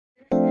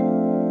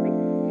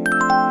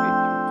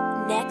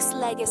Next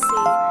Legacy.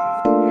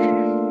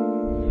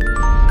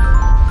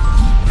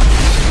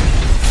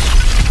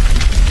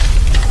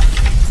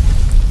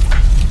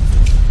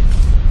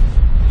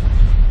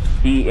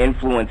 He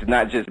influenced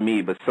not just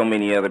me, but so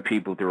many other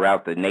people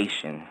throughout the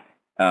nation,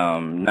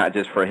 not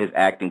just for his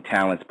acting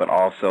talents, but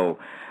also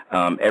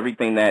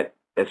everything that,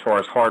 as far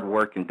as hard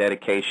work and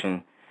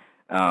dedication,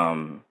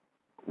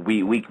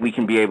 we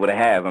can be able to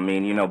have. I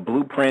mean, you know,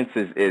 Blueprints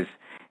is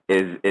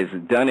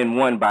done in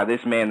one by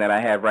this man that I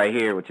have right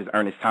here, which is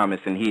Ernest Thomas,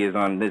 and he is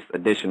on this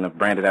edition of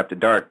Branded After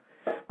Dark.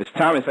 Mr.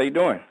 Thomas, how you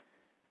doing?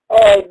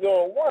 Oh, I'm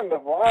doing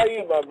wonderful. How are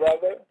you, my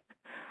brother?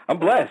 I'm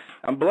blessed.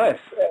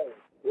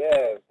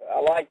 Yes, I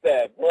like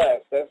that.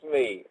 Blessed. That's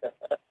me.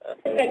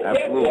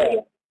 Absolutely.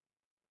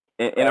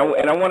 And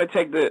I want to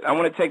take the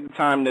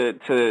time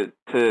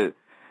to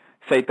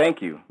say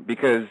thank you,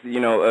 because, you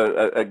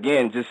know,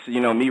 again, just,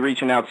 you know, me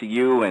reaching out to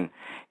you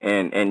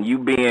and you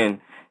being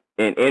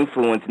an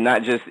influence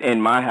not just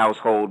in my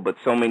household, but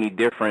so many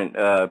different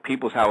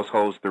people's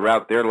households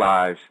throughout their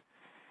lives.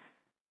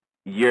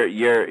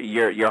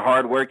 Your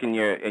hard work and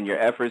your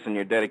efforts and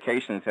your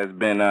dedications has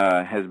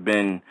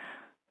been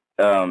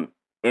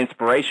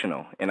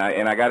inspirational, and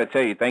I got to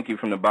tell you, thank you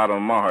from the bottom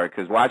of my heart,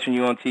 because watching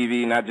you on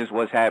TV, not just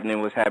what's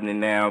happening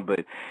now,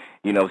 but,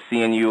 you know,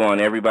 seeing you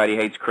on Everybody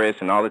Hates Chris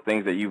and all the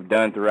things that you've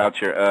done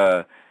throughout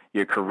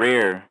your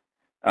career,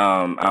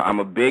 I'm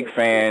a big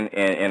fan,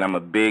 and I'm a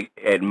big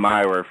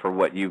admirer for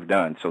what you've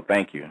done. So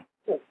thank you.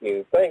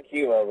 Thank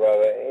you, my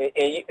brother.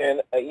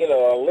 And you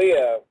know,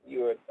 Aaliyah,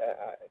 you were,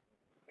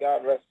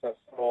 God rest her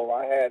soul.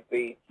 I had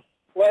the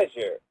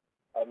pleasure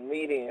of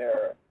meeting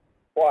her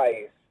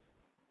twice,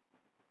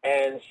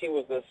 and she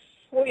was the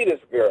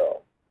sweetest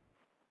girl.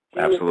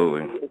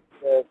 Absolutely.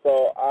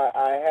 So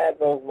I had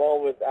those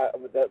moments,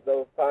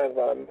 those times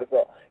when I met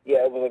her.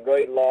 Yeah, it was a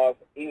great loss.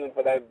 Even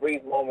for that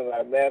brief moment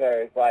I met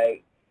her, it's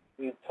like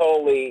she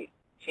totally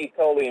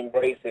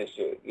embraces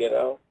you, you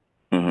know?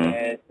 Mm-hmm.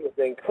 And she was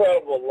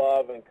incredible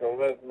love and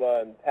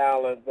charisma and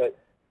talent, but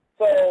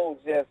so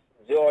just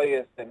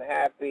joyous and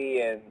happy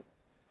and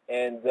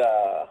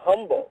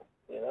humble,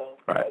 you know?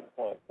 Right. I just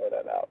want to throw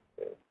that out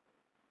too.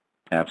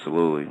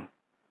 Absolutely.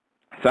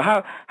 So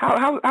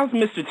how's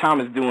Mr.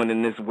 Thomas doing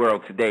in this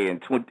world today in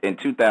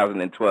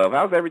 2012?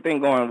 How's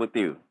everything going with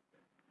you?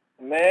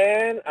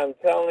 Man, I'm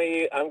telling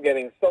you, I'm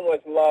getting so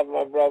much love,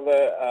 my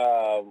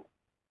brother.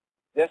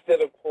 Just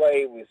did a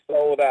play. We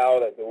sold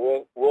out at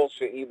the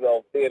Wilshire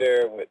Ebell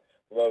Theater with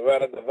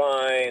Loretta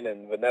Devine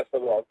and Vanessa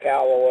Bell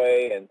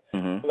Calloway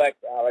and Flex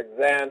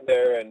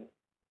Alexander. And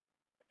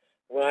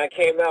when I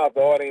came out,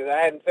 the audience, I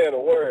hadn't said a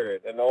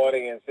word, and the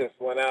audience just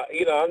went out.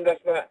 You know, I'm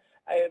just not.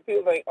 And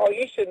people think, oh,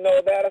 you should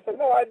know that. I said,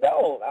 no, I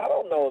don't. I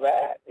don't know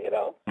that, you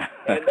know.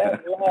 And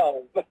that's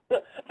love.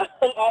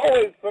 I'm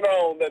always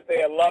thrown that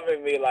they're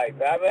loving me like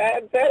that. I mean, I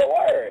hadn't said a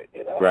word,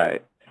 you know.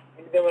 Right.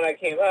 And then when I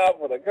came out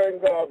with a curtain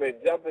call, they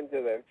jumping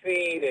to their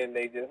feet and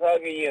they just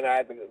hugging you, and I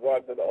had to go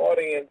out to the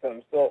audience.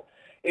 And so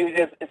it was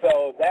just,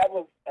 so that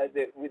was,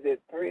 we did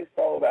 3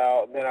 sold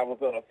out. And then I was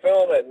on a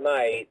film at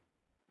night,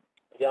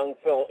 young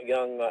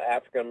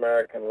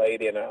African-American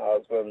lady and her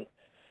husband.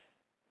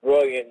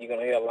 Brilliant. You're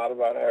going to hear a lot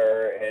about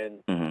her,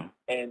 and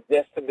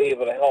just to be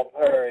able to help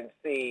her and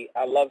see,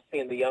 I love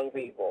seeing the young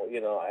people,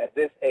 you know, at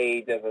this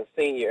age as a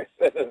senior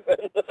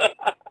citizen.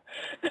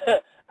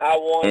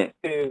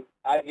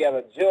 I get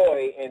a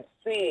joy in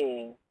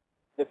seeing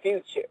the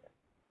future,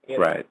 you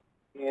know, right?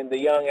 And the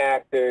young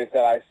actors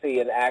that I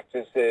see and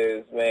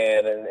actresses,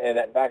 man, and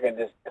if I can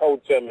just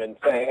coach them and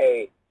say,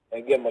 hey,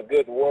 and give them a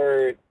good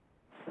word.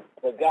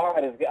 But God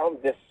I'm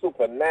just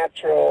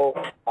supernatural.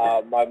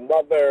 My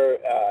mother,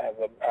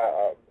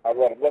 I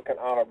wrote a book in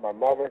honor of my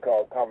mother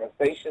called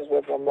Conversations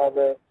with My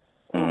Mother,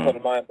 for the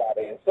Mind,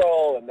 Body, and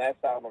Soul, and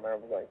that's out on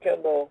Amazon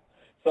Kindle.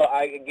 So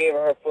I gave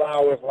her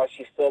flowers while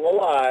she's still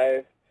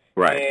alive.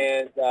 Right.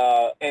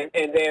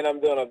 And then I'm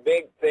doing a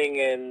big thing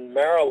in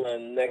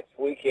Maryland next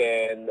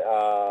weekend.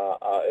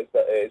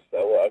 It's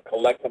a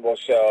collectible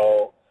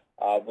show,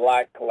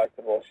 black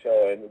collectible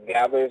show in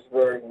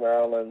Gaithersburg,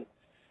 Maryland.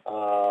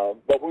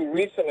 But we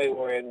recently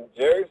were in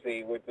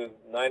Jersey, which is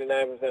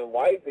 99%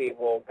 white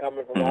people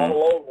coming from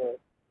all over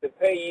to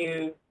pay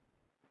you,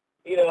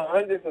 you know,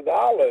 hundreds of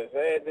dollars,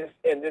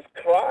 and just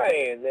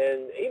crying.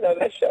 And, you know,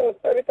 that show was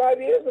 35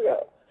 years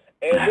ago.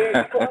 And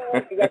they're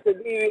crying. You got the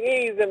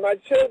DVDs, and my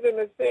children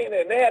are seeing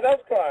it, and they had us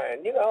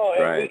crying, you know.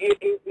 And right.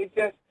 It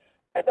just,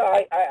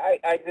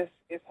 I just,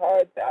 it's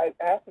hard. I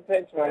have to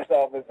pinch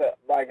myself and say,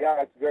 by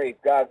God's grace,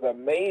 God's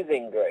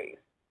amazing grace,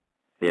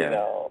 you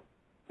know.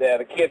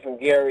 That a kid from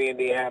Gary,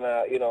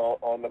 Indiana, you know,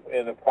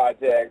 in the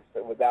projects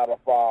without a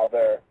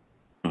father,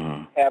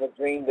 had a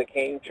dream that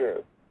came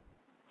true.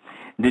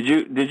 Did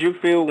you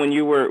feel when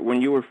you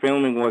were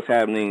filming What's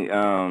Happening,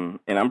 and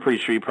I'm pretty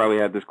sure you probably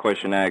had this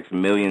question asked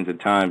millions of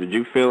times, did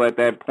you feel at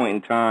that point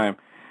in time,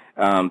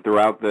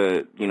 throughout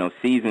the, you know,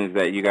 seasons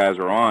that you guys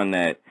were on,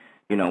 that,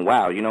 you know,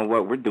 wow, you know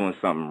what, we're doing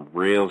something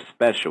real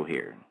special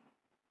here?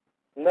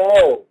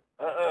 No.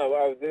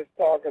 I was just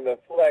talking to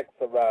Flex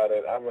about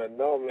it. I mean,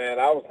 no, man.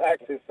 I was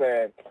actually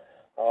saying,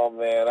 Oh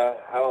man, I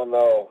don't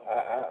know.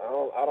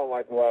 I don't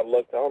like the way I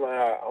looked. I don't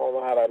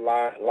know how that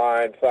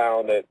line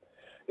sounded.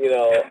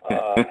 I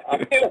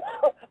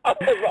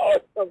was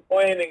always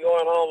complaining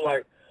going home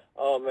like,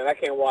 oh man, I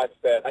can't watch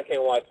that. I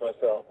can't watch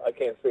myself. I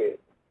can't see it.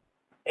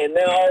 And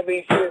then all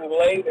these years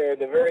later,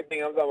 the very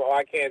thing I'm talking about,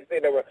 I can't see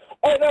it.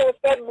 Oh, that was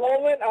that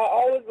moment. I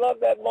always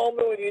loved that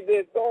moment when you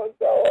did so and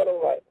so. And I'm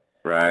like,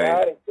 right.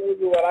 Well, I didn't tell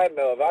you what I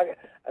know.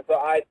 So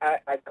I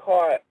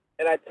caught,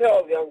 and I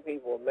tell young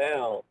people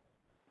now,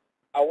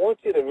 I want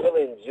you to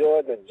really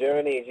enjoy the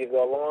journey as you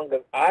go along,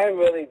 because I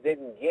really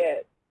didn't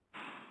get,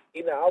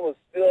 I was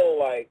still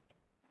like,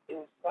 it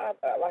was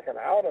like an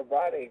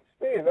out-of-body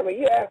experience. I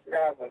mean, you ask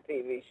guys on a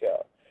TV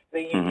show, so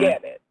you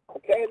get it,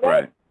 okay?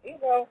 Right.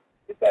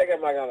 It's like,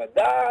 am I going to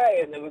die?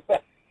 And it was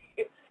like,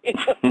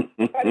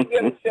 how do you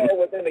get a show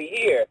within a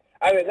year?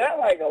 I mean, not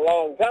like a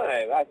long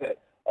time. I said,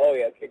 oh,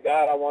 yeah, okay,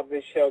 God, I want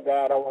this show.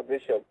 God, I want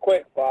this show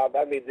quick, Bob.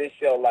 I need this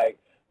show like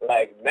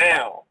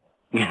now.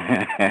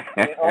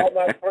 And all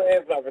my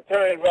friends, my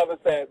fraternity brothers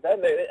said,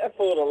 that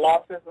fool done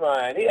lost his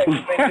mind. He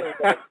actually thinks he was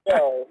going to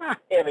show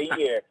in a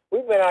year.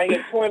 We've been out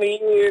here 20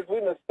 years. We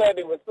done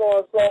studied with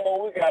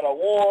so-and-so. We got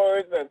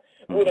awards, and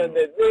we done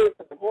did this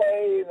and the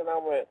plays. And I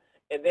went,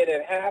 and then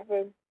it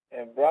happened.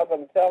 And, brother,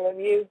 I'm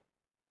telling you,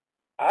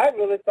 I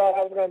really thought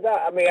I was going to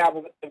die. I mean, I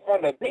was in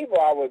front of the people.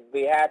 I would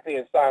be happy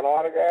and sign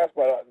autographs,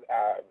 but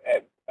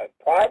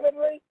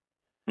privately,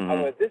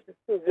 I went, this is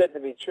too good to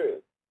be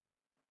true.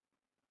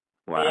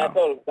 Wow. And I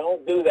told him,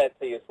 don't do that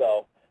to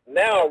yourself.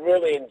 Now I'm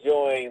really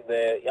enjoying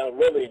the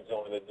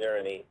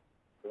journey,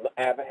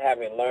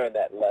 having learned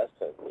that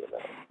lesson.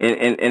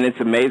 And it's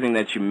amazing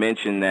that you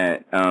mentioned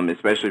that,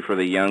 especially for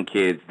the young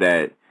kids.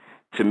 That,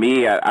 to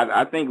me,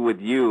 I think with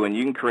you, and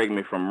you can correct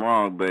me if I'm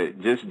wrong, but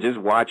just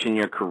watching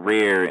your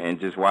career and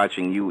just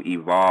watching you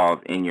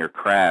evolve in your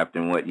craft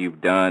and what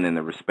you've done and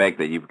the respect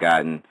that you've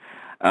gotten,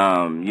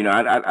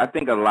 I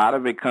think a lot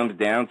of it comes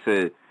down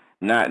to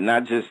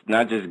not just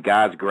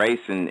God's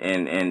grace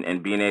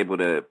and being able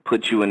to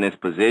put you in this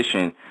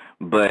position,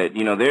 but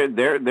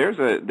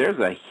there's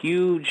a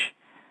huge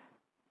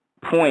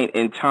point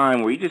in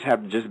time where you just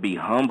have to just be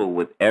humble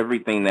with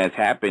everything that's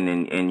happened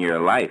in your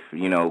life,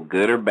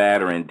 good or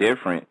bad or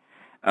indifferent.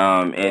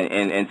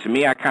 And to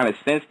me, I kind of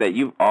sense that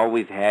you've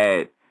always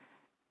had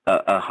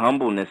a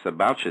humbleness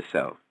about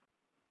yourself.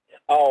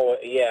 Oh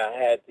yeah,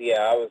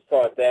 I was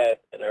taught that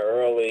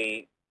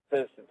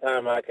since the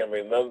time I can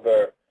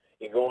remember.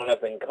 You're growing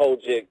up in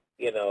Kojic,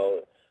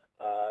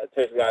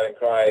 Church of God in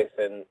Christ,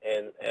 and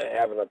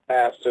having a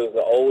pastor who's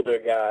an older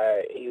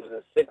guy. He was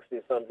a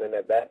 60-something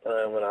at that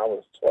time when I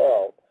was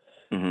 12.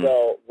 Mm-hmm.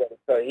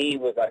 So he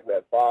was like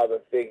that father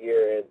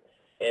figure, and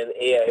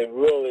it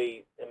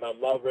really, and my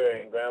mother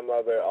and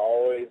grandmother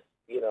always,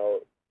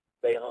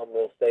 stay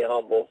humble, stay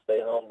humble, stay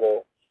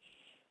humble.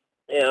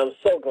 And I'm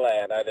so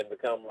glad I didn't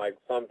become like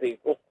some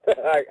people.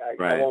 I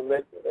won't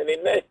mention any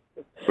names.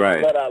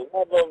 Right. But I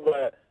love them,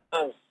 but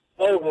I'm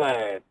so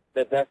glad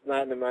that that's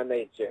not in my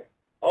nature.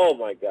 Oh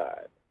my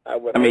God! I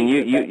mean,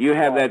 you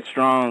have that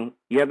strong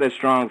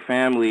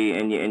family,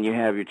 and you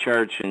have your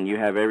church, and you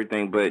have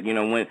everything. But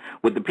when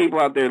with the people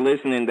out there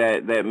listening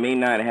that may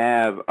not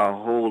have a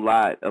whole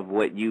lot of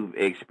what you've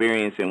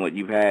experienced and what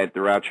you've had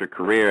throughout your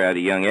career at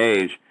a young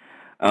age,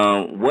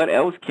 what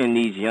else can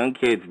these young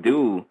kids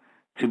do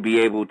to be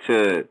able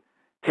to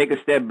take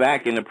a step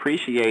back and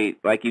appreciate,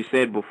 like you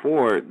said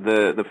before,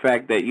 the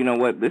fact that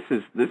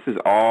this is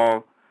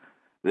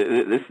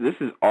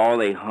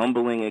all a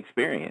humbling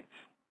experience.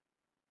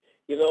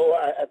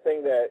 I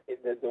think that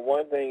the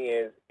one thing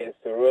is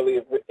to really,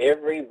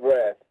 every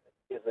breath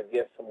is a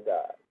gift from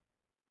God.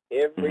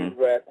 Every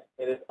breath,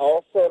 and it's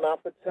also an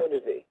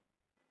opportunity,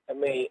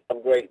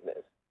 of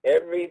greatness.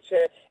 Every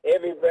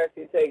breath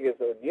you take is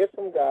a gift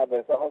from God, but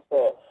it's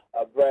also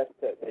a breath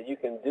that you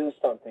can do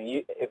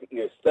something. If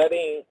you're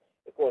studying,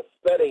 of course,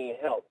 studying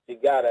helps. You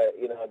gotta,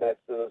 that's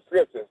the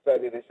scripture,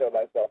 study to show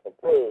thyself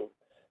approved.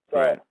 So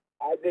right.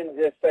 I didn't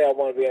just say I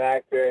want to be an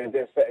actor and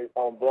just say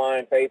on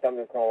blind faith I'm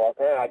just going to walk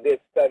around. I did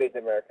study at the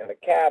American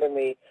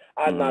Academy.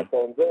 I knocked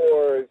on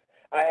doors.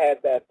 I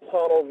had that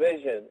tunnel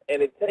vision.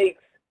 And it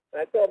takes,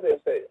 I tell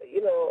people,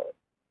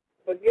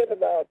 forget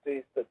about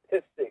these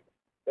statistics,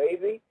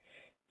 baby.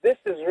 This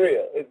is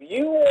real. If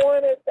you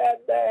want it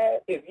that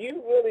bad, if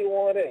you really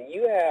want it and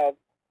you have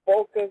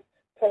focus,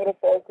 total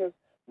focus,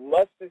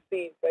 mustard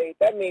seed faith,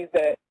 that means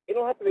that you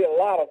don't have to be a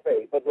lot of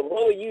faith. But the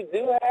little you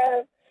do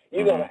have,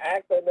 you're going to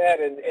act on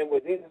that, and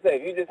what Jesus said,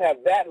 if you just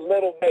have that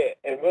little bit,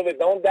 and really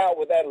don't doubt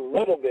with that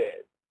little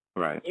bit,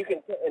 right? You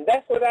can, and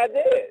that's what I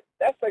did.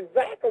 That's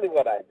exactly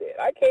what I did.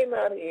 I came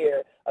out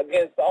here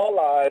against all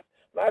odds.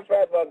 My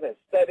frat brothers had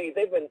studied.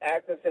 They've been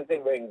acting since they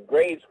were in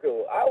grade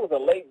school. I was a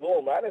late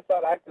bloomer. I didn't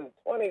start acting at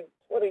 20,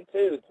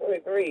 22,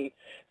 23.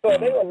 So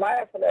they were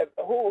laughing at,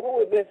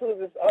 who is this? Who is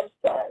this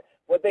upstart?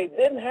 What they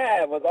didn't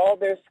have was all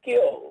their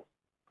skills.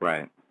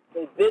 Right.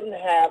 They didn't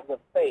have the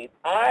faith.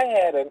 I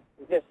had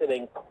just an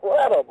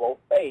incredible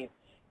faith,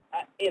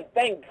 and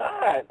thank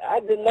God I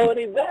didn't know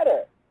any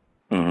better.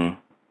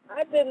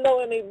 I didn't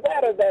know any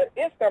better that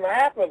it's going to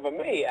happen for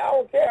me. I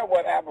don't care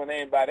what happened to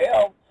anybody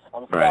else.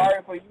 I'm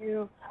sorry for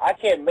you. I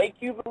can't make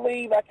you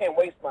believe. I can't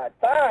waste my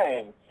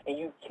time. And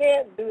you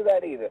can't do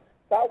that either.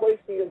 Stop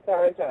wasting your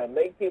time trying to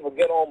make people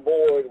get on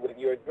board with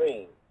your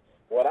dream.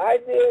 What I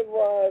did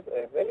was,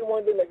 if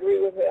anyone didn't agree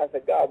with me, I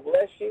said, God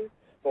bless you,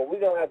 but we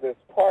don't have this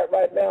part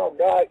right now.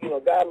 God,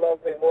 God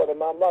loves me more than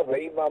my mother.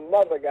 Even my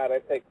mother got to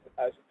take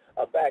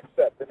a back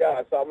step to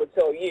God. So I'm going to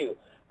tell you,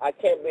 I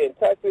can't be in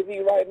touch with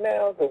you right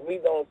now because we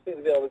don't seem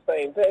to be on the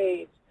same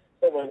page.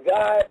 So when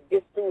God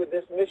gets through with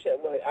this mission,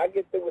 when I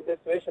get through with this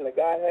mission that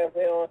God has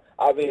me on,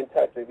 I'll be in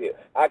touch with you.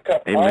 I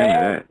cut all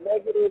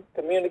negative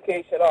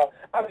communication off.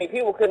 I mean,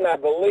 people could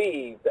not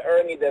believe the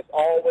Ernie that's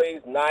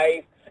always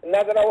nice.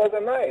 Not that I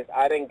wasn't nice.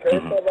 I didn't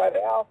curse nobody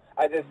out.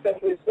 I just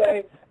simply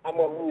say, I'm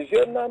going to lose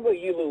your number,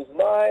 you lose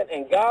mine,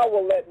 and God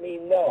will let me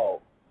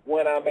know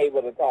when I'm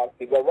able to talk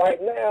to you. But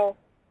right now,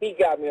 he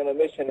got me on a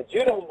mission that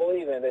you don't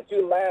believe in, that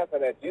you laugh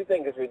at, that you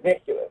think is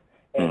ridiculous.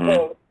 And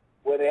so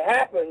when it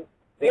happens,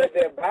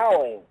 they're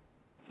bowing.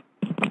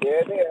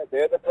 They're there.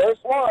 They're the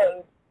first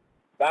ones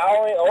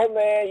bowing. Oh,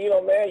 man,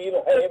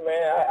 hey,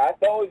 man, I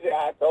told you.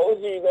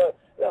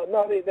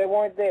 No, they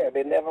weren't there.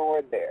 They never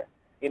were there.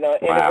 And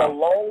it's a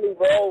lonely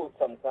road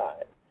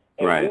sometimes.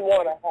 And we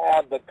want to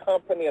have the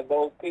company of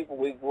those people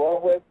we grew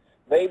up with.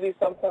 Maybe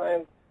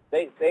sometimes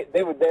they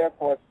were there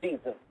for a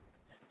season.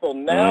 So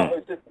now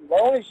it's just as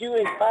long as you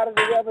and God are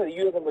together,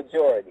 you're the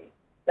majority.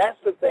 That's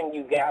the thing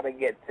you got to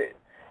get to.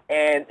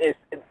 And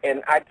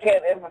I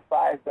can't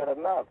emphasize that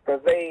enough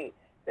because they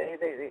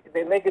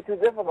make it too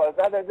difficult. It's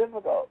not that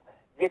difficult.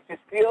 Get your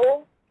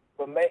skills,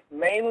 but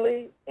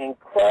mainly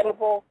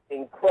incredible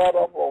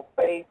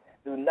faith.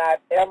 Do not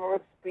ever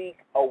speak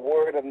a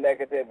word of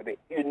negativity.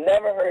 You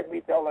never heard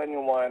me tell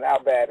anyone how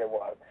bad it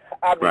was.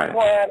 I'll be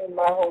crying in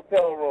my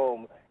hotel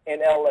room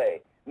in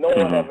L.A. No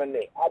one ever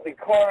knew. I'll be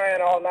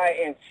crying all night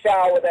and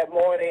shower that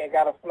morning and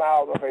got a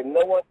smile on her.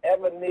 No one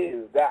ever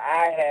knew that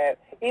I had,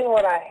 even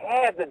when I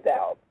had the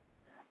doubt,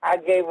 I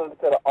gave it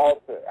to the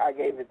altar. I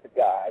gave it to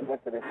God. I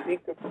went to the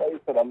secret place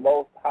of the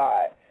Most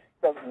High.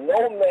 Because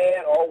no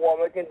man or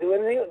woman can do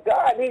anything.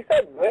 God, he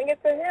said, bring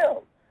it to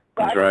him.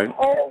 So I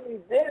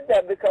totally did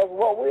that because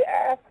what we're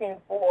asking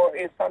for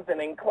is something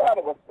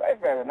incredible,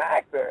 especially as an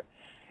actor.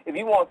 If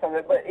you want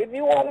something, but if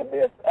you want to be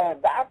a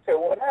doctor,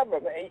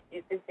 whatever, man,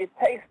 it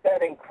takes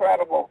that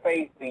incredible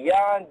faith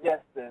beyond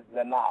just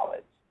the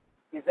knowledge.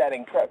 It's that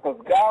incredible,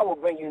 because God will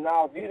bring you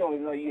knowledge you don't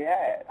even know you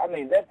had. I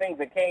mean, there are things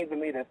that came to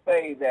me to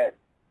say that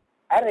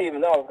I didn't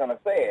even know I was going to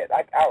say it.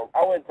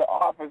 I went to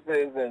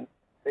offices and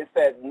they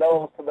said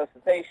no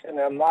solicitation, and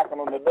I'm knocking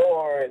on the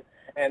door,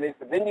 and they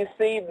said, didn't you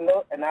see?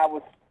 No, and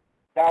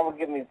God would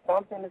give me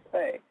something to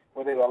say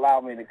where they would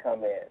allow me to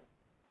come in.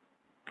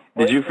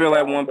 Did you feel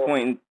at one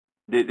point?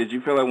 Did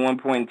you feel at one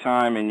point in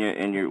time in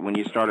your when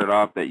you started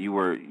off that you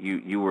were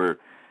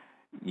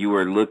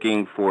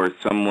looking for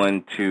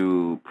someone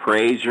to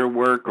praise your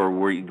work, or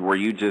were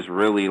you just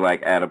really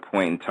like at a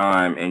point in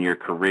time in your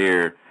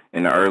career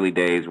in the early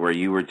days where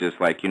you were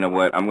just like, you know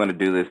what, I'm going to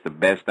do this the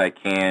best I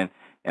can,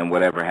 and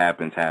whatever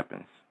happens,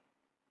 happens?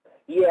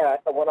 Yeah,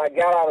 when I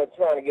got out of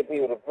trying to get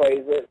people to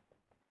praise it,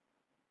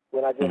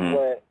 when I just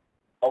went,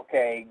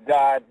 okay,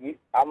 God,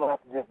 I'm going to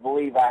have to just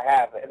believe I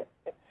have it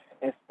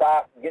and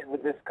stop getting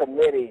with this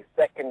committee,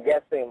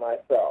 second-guessing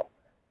myself,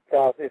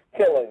 because it's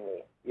killing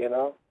me,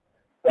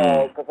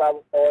 So, because I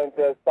was going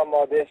to some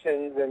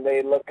auditions, and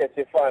they look at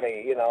you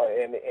funny,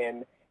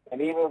 and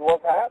even with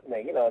what's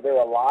happening, there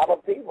were a lot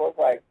of people. It's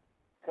like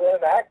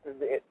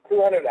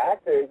 200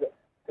 actors,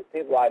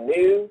 people I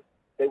knew.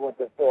 They went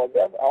to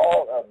Philadelphia,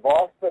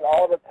 Boston,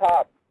 all the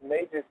top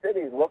major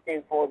cities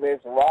looking for this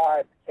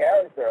Rod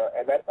character.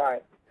 At that time,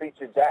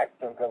 Preacher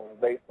Jackson, because it was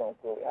based on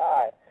Cooley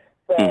High.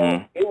 So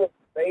it was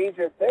a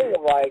major thing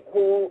of like,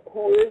 who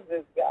is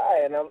this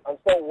guy? And I'm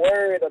so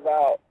worried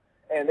about.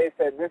 And they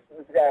said this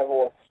guy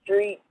was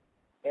street.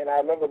 And I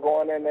remember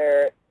going in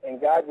there,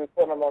 and God just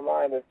put on my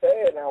mind to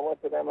say it. And I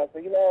went to them. I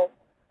said,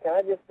 can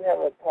I just have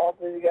a talk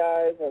with you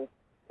guys? And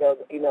so,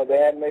 they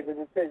hadn't made the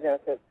decision. I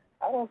said,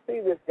 I don't see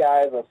this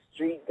guy as a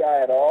street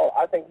guy at all.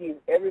 I think he's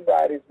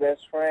everybody's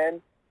best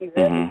friend. He's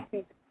every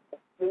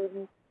teacher's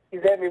student.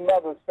 He's every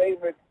mother's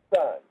favorite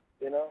son,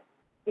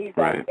 He's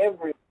like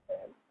every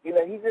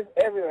man. He's just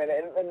everyone.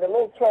 And the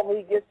little trouble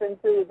he gets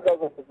into is because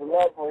of his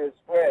love for his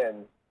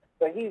friends.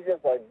 So he's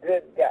just a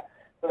good guy.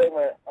 So they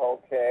went,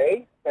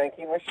 okay, thank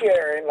you for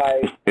sharing,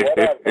 like,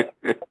 whatever.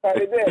 That's how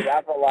they did.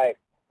 I felt like,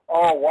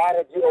 oh, why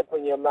did you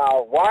open your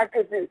mouth? Why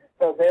could you?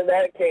 So then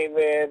that came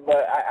in,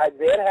 but I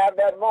did have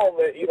that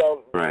moment,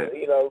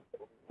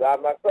 by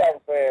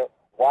myself saying,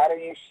 why do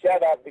you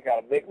shut up? You got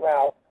a big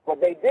mouth. But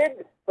they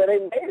did, but they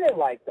made it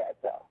like that,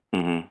 though.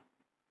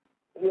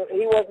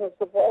 He wasn't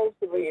supposed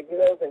to be, if he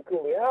was in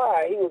Cooley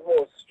High, he was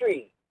more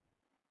street,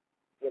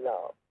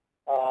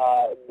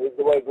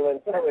 the way Glenn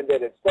Turman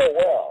did it so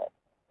well.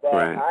 But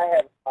I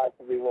have tried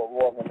to be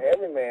more of an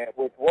everyman,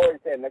 which word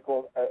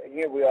technical,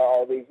 here we are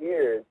all these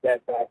years,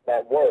 that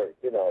word,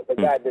 the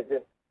guy that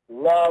just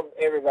loved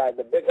everybody,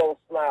 the big old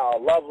smile,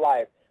 love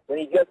life. when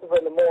he gets up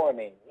in the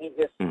morning, he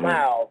just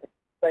smiles.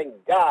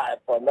 Thank God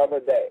for another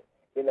day,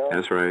 you know?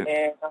 That's right.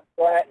 And I'm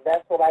glad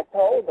that's what I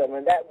told him,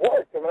 and that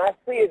worked. And when I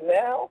see it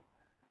now,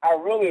 I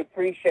really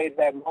appreciate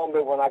that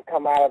moment when I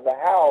come out of the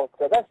house,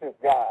 because that's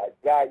just God.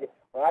 God,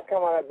 when I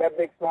come out of that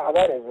big smile,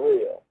 that is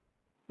real.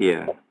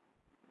 Yeah.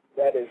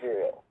 That is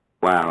real.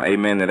 Wow,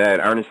 amen to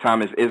that. Ernest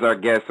Thomas is our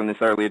guest on this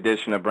early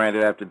edition of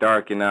Branded After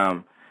Dark,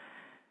 and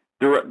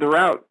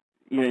throughout,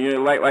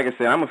 like I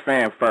said, I'm a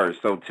fan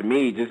first. So to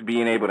me, just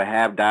being able to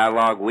have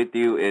dialogue with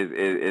you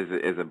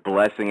is a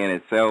blessing in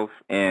itself.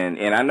 And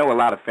I know a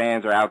lot of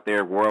fans are out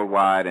there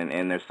worldwide,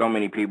 and there's so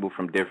many people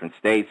from different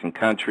states and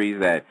countries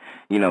that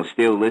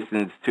still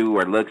listens to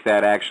or looks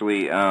at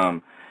actually.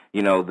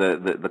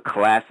 The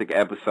classic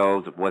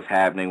episodes of what's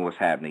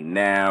happening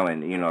now,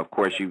 and of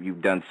course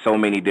you've done so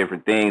many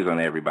different things on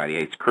Everybody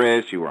Hates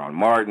Chris. You were on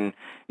Martin.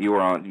 You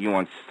were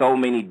on so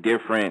many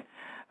different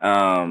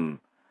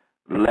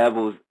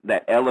levels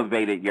that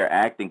elevated your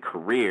acting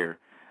career.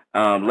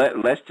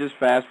 Let's just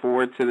fast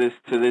forward to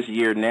this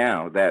year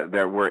now that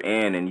we're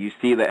in, and you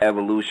see the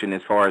evolution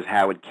as far as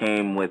how it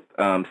came with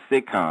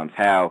sitcoms,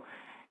 how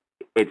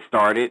it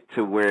started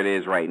to where it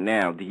is right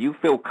now. Do you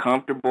feel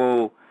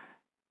comfortable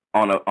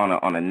on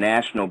a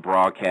national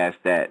broadcast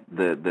that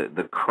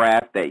the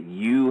craft that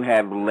you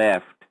have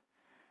left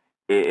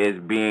is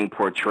being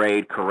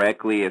portrayed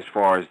correctly as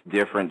far as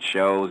different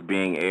shows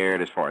being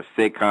aired, as far as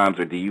sitcoms,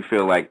 or do you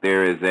feel like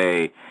there is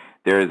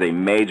a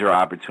major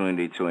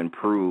opportunity to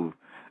improve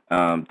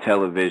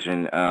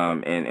television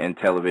and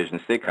television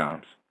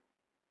sitcoms?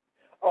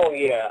 Oh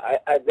yeah,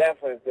 I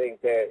definitely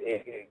think that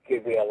it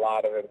could be a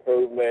lot of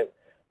improvement,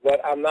 but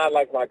I'm not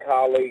like my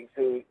colleagues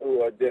who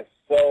are just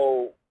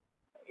so.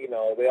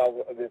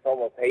 They're just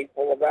almost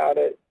hateful about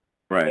it.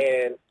 Right.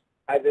 And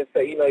I just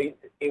say,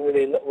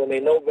 when they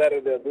know better,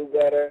 they'll do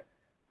better.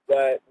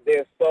 But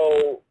they're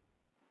so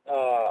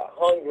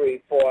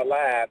hungry for a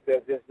laugh, they're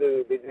just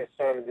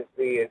trying to just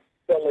be as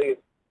silly as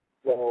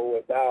possible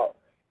without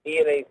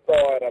any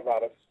thought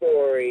about a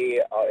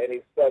story or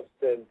any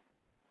substance.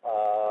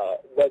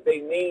 But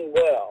they mean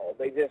well.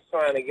 They're just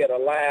trying to get a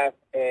laugh,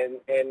 and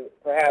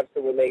perhaps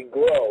when they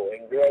grow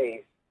in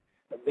grace,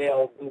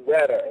 they'll do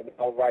better and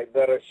they'll write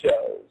better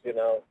shows,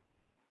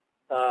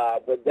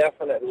 But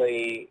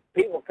definitely,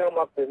 people come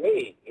up to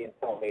me and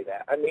tell me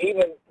that. I mean,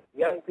 even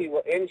young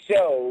people in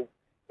shows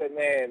say,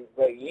 man,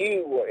 but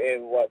you were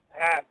in what's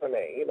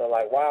happening.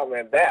 Like, wow,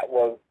 man, that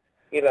was,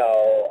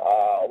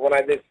 when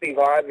I did Steve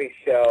Harvey's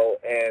show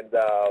and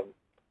the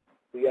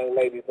young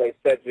lady played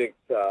Cedric's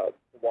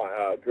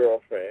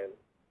girlfriend.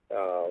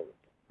 I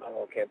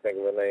can't think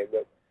of her name,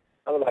 but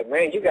I was like,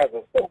 man, you guys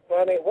are so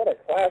funny. What a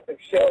classic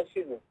show.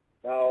 She was,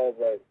 no,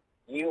 but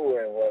you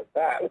were in what's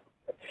that?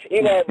 But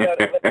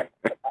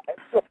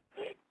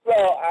so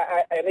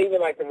I and even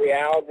like the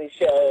reality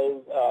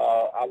shows,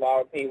 a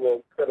lot of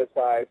people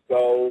criticize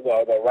those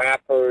or the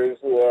rappers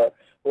who are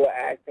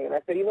acting. And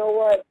I said, you know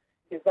what?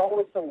 There's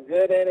always some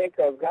good in it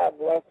because God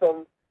bless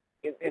them.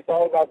 It's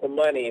all about the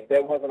money. If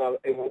there wasn't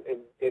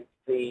if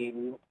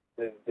the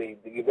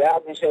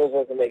reality shows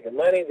wasn't making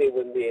money, they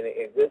wouldn't be in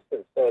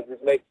existence. So it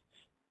just makes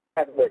us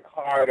have to work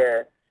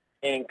harder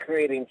in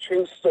creating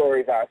true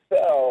stories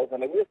ourselves,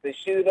 and if we have to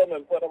shoot them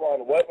and put them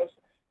on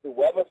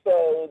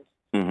webisodes,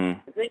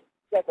 it's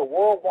like a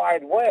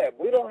worldwide web.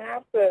 We don't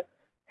have to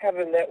have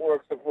a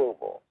network's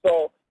approval.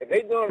 So if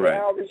they're doing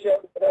reality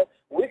shows,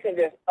 we can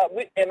just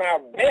in our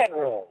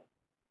bedroom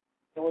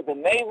with the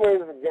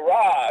neighbor's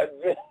garage,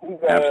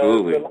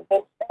 the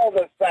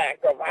cul-de-sac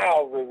of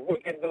houses, we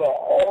can do the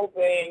whole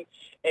thing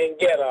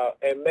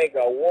and make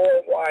a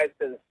worldwide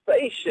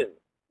sensation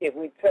if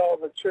we tell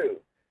the truth.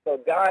 So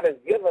God has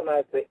given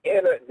us the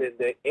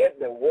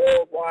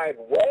World Wide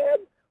Web.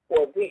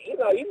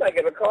 You might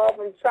get a call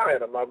from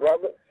China, my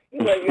brother. You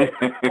might get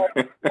a call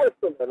from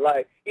Switzerland.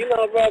 Like,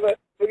 brother,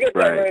 forget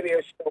that radio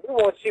show. We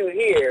want you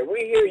here.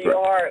 We hear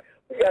your heart.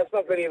 We got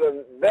something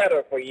even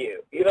better for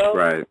you.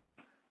 Right.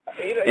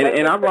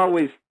 And I've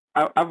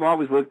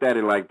always looked at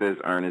it like this,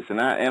 Ernest,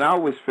 and I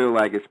always feel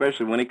like,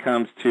 especially when it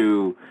comes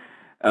to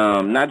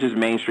not just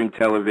mainstream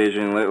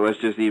television, let's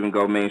just even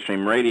go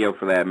mainstream radio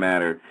for that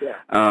matter. Yeah.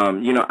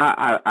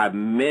 I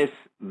miss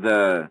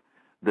the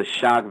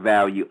shock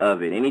value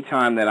of it.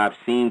 Anytime that I've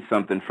seen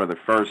something for the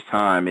first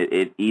time,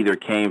 it either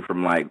came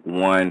from like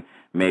one,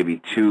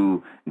 maybe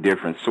two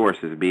different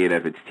sources, be it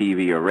if it's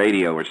TV or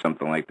radio or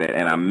something like that.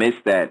 And I miss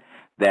that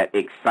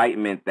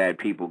excitement that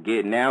people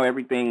get. Now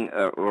everything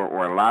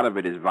or a lot of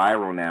it is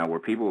viral now, where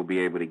people will be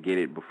able to get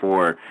it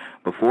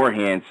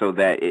beforehand, so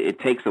that it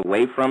takes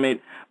away from it.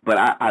 But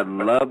I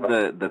love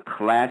the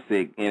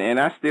classic,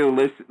 and I still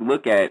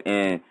look at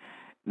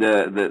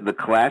the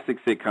classic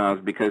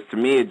sitcoms, because to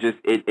me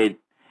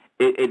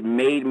it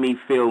made me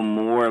feel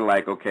more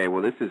like, okay,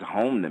 well, this is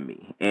home to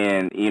me,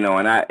 and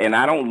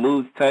I don't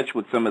lose touch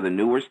with some of the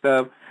newer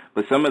stuff.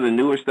 But some of the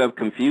newer stuff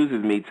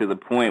confuses me to the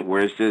point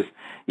where it's just,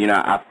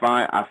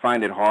 I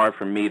find it hard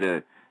for me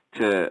to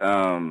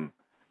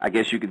I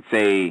guess you could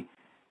say,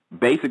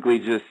 basically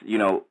just,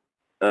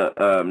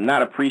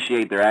 not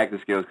appreciate their acting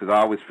skills, because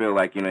I always feel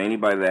like, you know,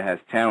 anybody that has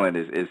talent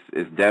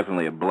is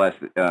definitely a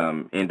blessed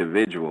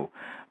individual.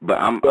 But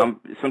I'm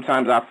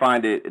sometimes I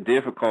find it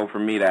difficult for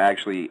me to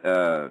actually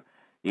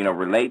you know,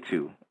 relate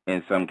to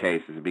in some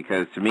cases,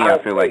 because to me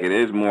I feel like it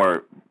is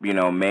more, you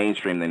know,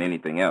 mainstream than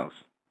anything else.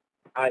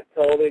 I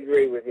totally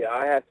agree with you.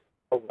 I have to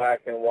go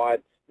back and watch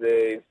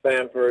the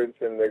Sanfords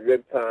and the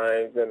Good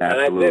Times, and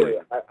I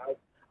do.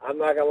 I'm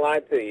not gonna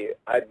lie to you.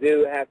 I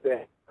do have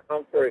to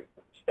comfort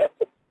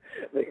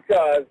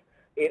because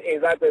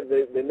it's not that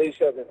the new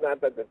shows. It's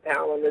not that the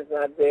talent is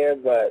not there,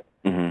 but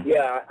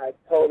yeah, I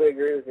totally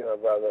agree with you, my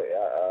brother.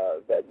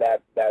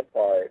 That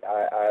part.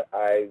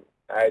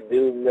 I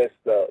do miss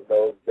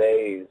those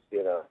days,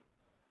 you know,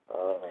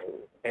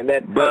 and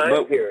that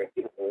time period.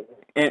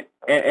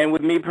 And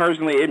with me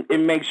personally, it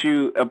makes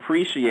you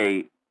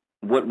appreciate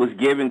what was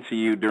given to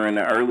you during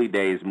the early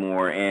days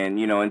more. And,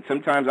 you know, and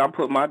sometimes I'll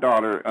put my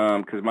daughter,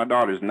 because my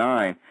daughter's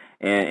 9,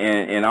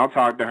 and I'll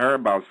talk to her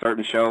about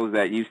certain shows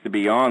that used to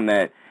be on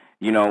that,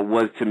 you know,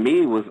 was to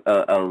me was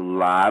a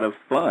lot of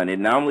fun.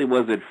 And not only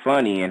was it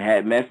funny and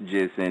had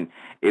messages and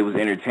it was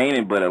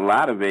entertaining, but a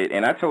lot of it,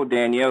 and I told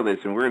Danielle this,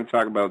 and we're going to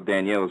talk about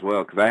Danielle as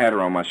well, because I had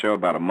her on my show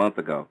about a month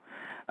ago.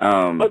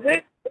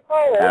 Okay.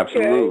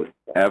 Absolutely.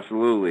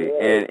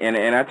 Yeah.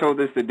 And I told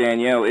this to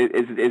Danielle.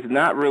 It's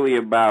not really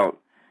about,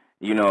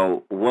 you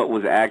know, what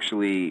was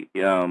actually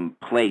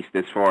placed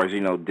as far as, you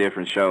know,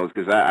 different shows,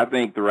 because I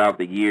think throughout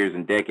the years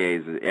and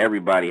decades,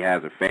 everybody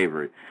has a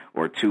favorite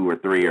or 2 or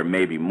 3 or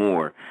maybe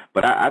more.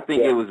 But I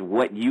think it was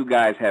what you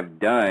guys have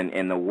done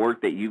and the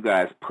work that you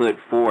guys put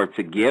forth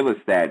to give us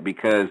that,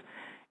 because,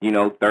 you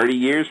know, 30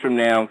 years from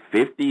now,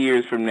 50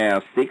 years from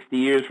now, 60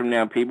 years from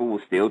now, people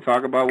will still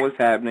talk about what's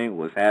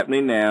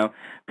happening now.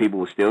 People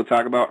will still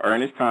talk about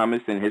Ernest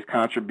Thomas and his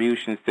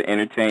contributions to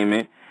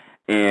entertainment,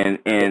 and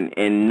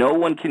no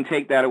one can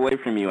take that away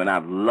from you, and I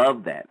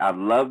love that. I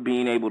love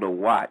being able to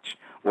watch,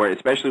 or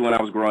especially when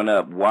I was growing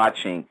up,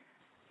 watching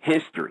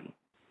history.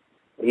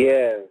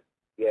 Yes,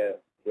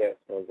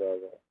 my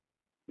brother.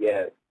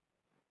 Yes.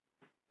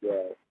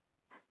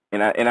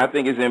 And I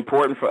think it's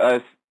important for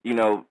us, you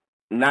know,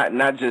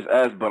 not just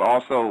us, but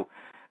also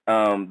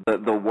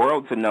the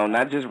world to know,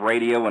 not just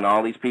radio and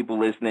all these people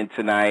listening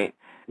tonight,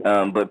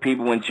 but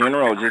people in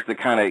general, just to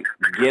kind of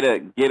get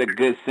a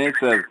good sense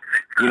of,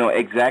 you know,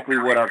 exactly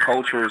what our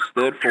culture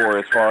stood for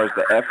as far as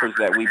the efforts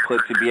that we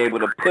put to be able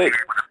to put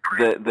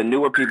the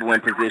newer people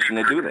in position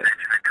to do this.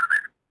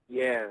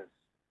 Yes.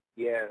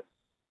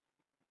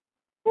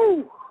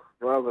 Woo,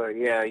 brother,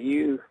 yeah,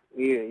 you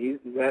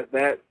that.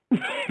 It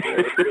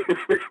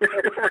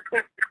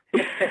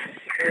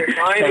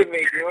reminded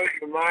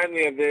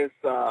me of this.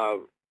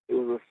 It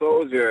was a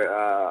soldier,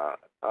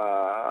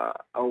 a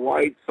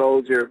white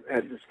soldier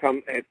had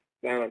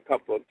done a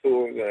couple of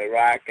tours in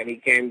Iraq, and he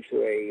came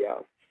to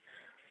a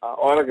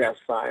autograph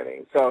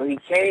signing. So he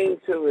came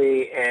to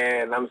me,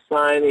 and I'm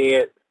signing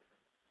it,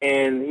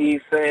 and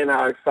he's saying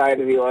how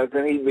excited he was,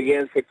 and he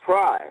begins to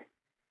cry.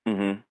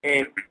 And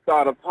he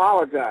started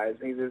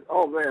apologizing. He says,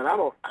 "Oh man, I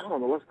don't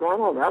know what's going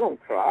on. I don't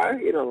cry,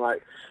 you know,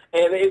 like."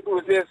 And it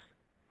was just,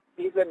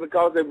 he said,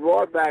 because it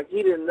brought back,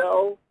 he didn't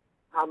know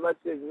how much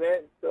it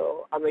meant.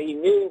 So I mean, he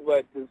knew,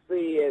 but to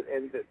see it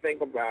and to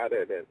think about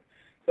it, and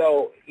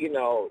so, you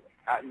know,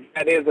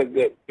 that is a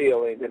good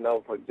feeling to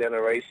know for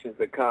generations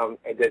to come,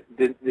 and that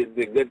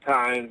the Good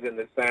Times and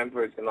the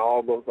Sanfords and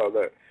all those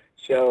other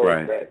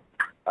shows that.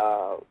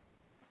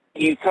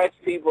 You touch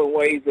people in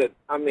ways that,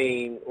 I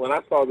mean, when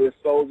I saw this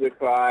soldier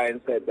cry and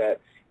said that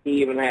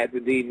he even had the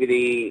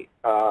DVD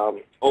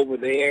over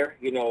there,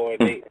 you know, or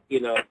they,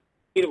 you know,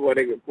 where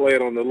they could play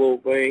it on the little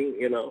thing,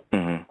 you know,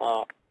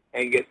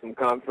 and get some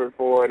comfort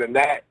for it, and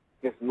that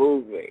just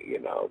moved me, you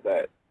know,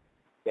 that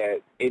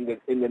in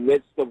the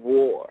midst of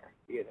war,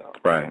 you know,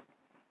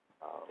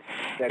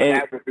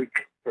 that would be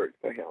comfort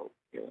for him.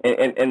 You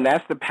know? And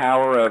that's the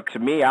power of, to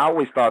me, I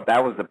always thought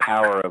that was the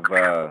power of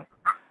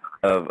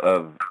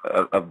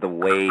the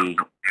way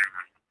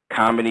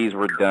comedies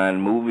were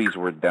done, movies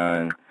were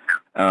done,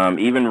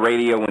 even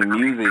radio and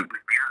music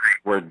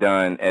were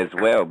done as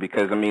well.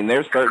 Because I mean,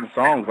 there's certain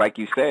songs, like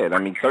you said. I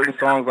mean, certain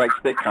songs like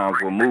sitcoms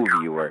will move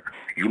you, or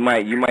you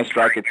might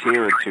strike a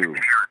tear or two.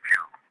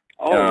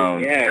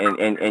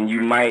 And you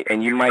might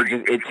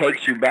just, it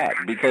takes you back,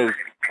 because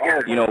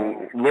you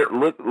know,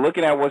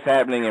 looking at what's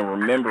happening and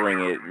remembering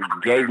it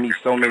gave me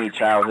so many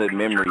childhood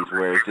memories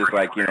where it's just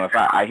like, you know, if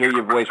I hear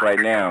your voice right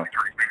now,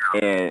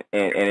 and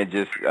it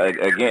just,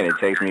 again, it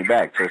takes me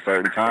back to a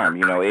certain time.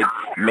 You know, it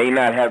may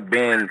not have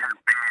been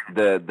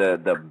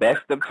the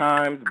best of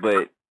times,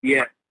 but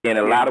in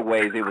a lot of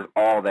ways, it was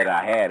all that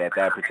I had at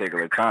that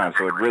particular time.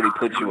 So it really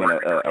puts you in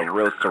a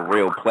real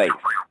surreal place.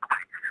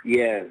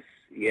 Yes,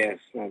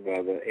 my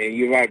brother. And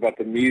you're right about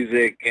the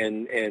music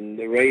and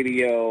the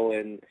radio,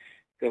 and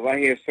because I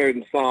hear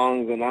certain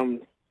songs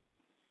and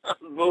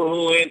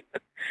booing.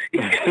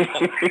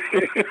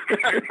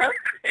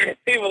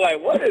 People like,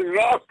 what is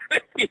wrong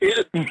with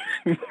you?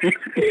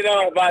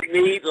 About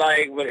me,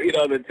 like,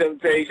 the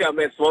Temptation. I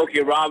met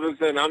Smokey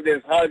Robinson. I'm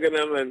just hugging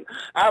him, and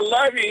I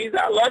love you. He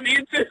said, I love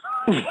you too.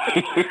 I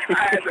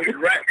had to,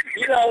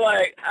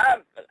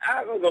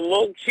 I was a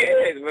little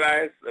kid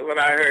when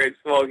I heard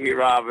Smokey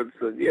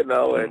Robinson,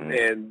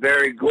 and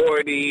Barry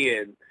Gordy,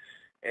 and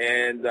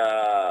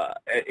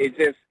it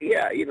just,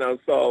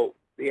 so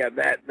yeah,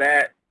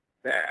 that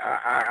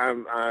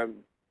I'm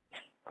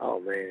oh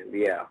man,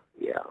 yeah.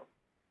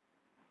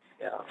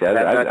 See,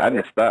 I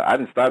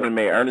didn't stop and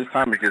make Ernest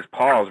Thomas just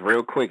pause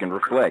real quick and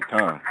reflect,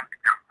 huh?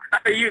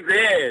 You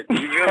did.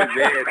 You really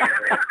did.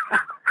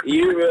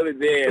 You really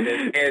did.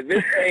 And at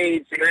this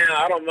age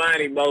now, I don't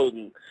mind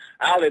emoting.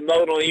 I'll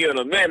emote on you in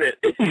a minute.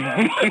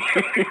 My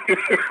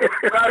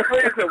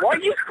friend said, why are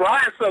you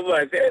crying so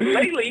much? And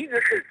lately, you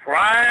just been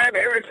crying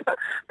every time.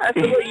 I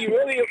said, well, you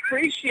really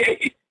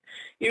appreciate,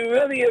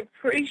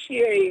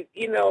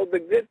 the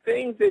good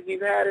things that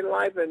you've had in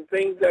life and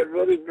things that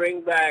really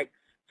bring back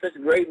such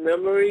great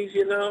memories,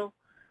 and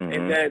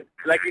that,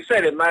 like you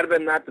said, it might have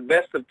been not the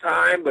best of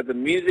time, but the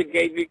music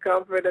gave you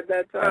comfort at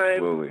that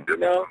time, Absolutely.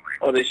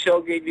 Or the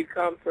show gave you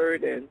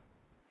comfort, and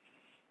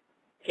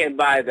can't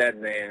buy that,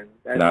 man.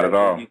 Not at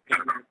all. You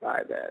can't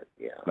buy that,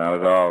 yeah. Not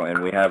at all.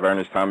 And we have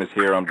Ernest Thomas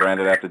here on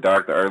Branded After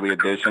Dark, the early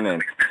edition.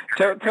 And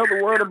tell the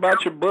world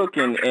about your book.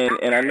 And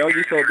I know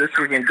you said this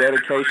was in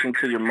dedication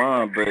to your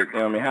mom, but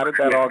how did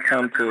that all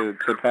come to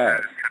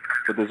pass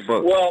with this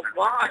book? Well,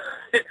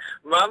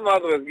 my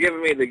mother was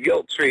giving me the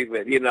guilt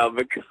treatment,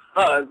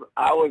 because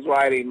I was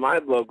writing my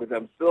book, which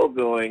I'm still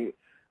doing,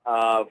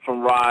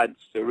 From Rods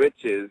to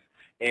Riches,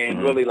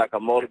 and really like a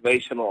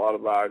motivational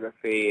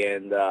autobiography,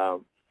 and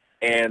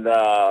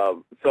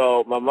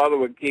so my mother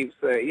would keep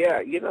saying,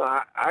 yeah,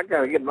 I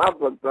got to get my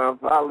book done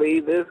before I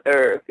leave this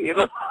earth,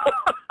 I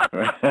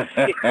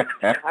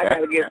got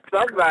to get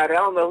somebody. I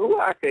don't know who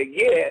I could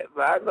get,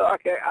 but I know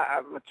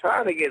I'm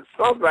trying to get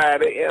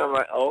somebody. And I'm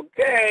like,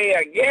 okay,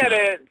 I get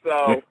it.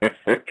 So,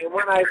 and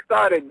when I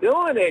started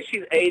doing it,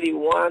 she's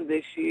 81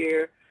 this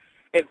year.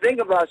 And think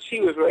about,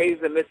 she was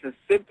raised in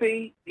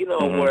Mississippi,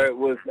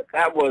 where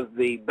that was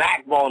the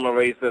backbone of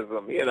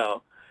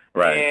racism,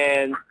 Right.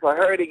 And for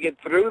her to get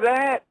through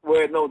that,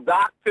 where no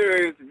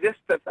doctors, just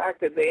the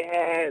fact that they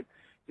had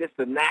just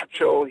the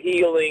natural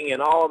healing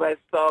and all that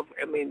stuff.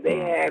 I mean, they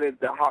had it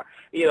the heart,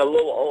 a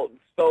little old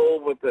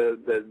stove with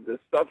the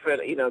stuff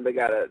in it. They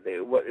got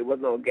it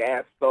wasn't no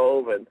gas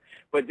stove,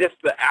 but just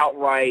the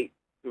outright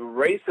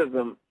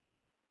racism,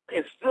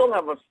 and still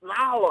have a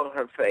smile on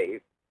her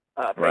face,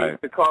 right.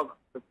 because of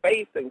the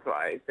faith in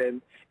Christ,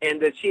 and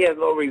that she has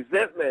no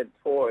resentment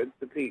towards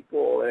the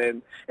people,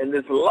 and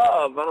this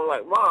love. And I'm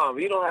like, Mom,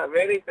 you don't have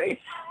anything.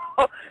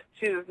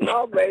 She says,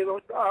 no, babe, I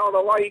don't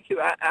know why you keep,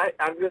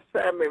 I'm just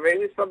saying,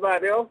 maybe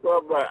somebody else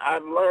will, but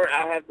I've learned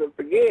I have to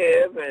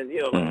forgive, and,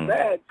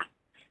 that,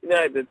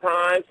 at the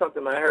time,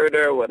 something I heard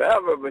her or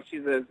whatever, but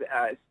she says,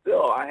 I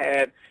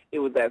had, it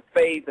was that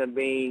faith and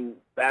being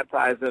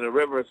baptized in the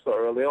river so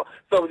early on.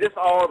 So just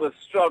all the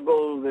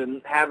struggles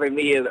and having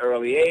me at an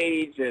early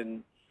age,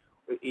 and,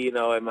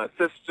 and my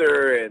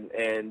sister,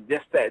 and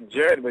just that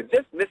journey, but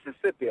just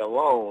Mississippi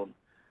alone,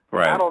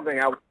 right. I don't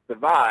think I would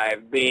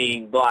survive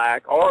being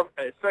black, or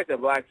especially a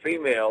black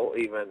female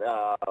even,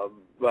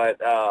 but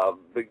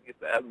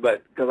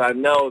because I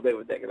know they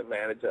were taken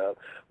advantage of.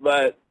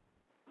 But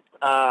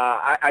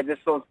I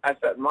just don't, I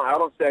said, Mom, I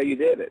don't see how you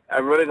did it. I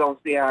really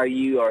don't see how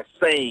you are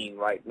sane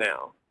right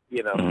now,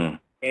 And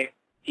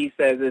he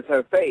says it's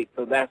her faith,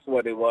 so that's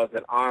what it was,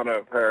 in honor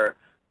of her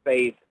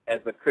faith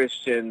as a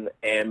Christian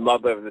and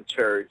mother of the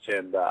church.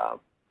 And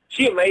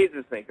she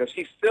amazes me, because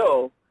she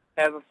still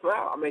has a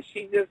smile. I mean,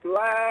 she just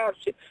laughs.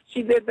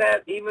 She did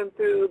that even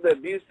through the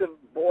abusive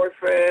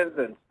boyfriends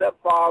and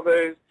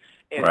stepfathers.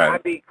 And right.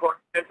 I'd be crying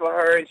for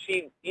her, and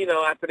she,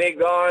 after they're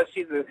gone,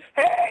 she's like,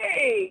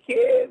 hey,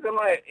 kids. I'm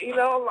like,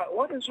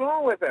 what is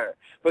wrong with her?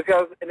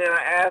 And then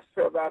I asked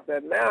her about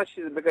that now.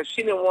 She said, because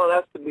she didn't want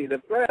us to be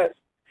depressed,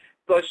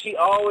 so she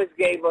always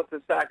gave us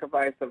the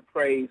sacrifice of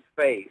praise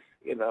faith,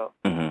 And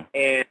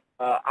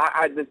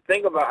I just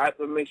think about it.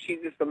 I mean, she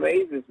just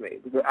amazes me,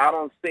 because I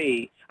don't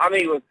see,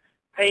 it was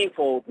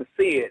painful to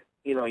see it,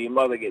 your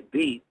mother get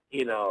beat.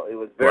 It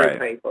was very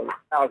painful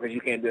because you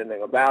can't do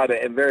anything about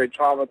it, and very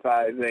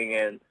traumatizing.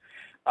 And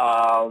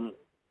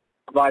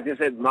but I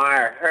just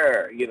admire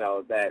her,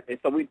 that. And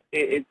so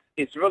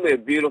it's really a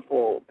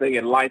beautiful thing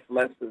in life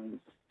lessons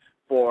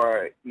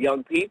for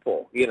young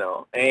people,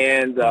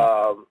 and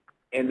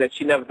that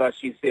she never thought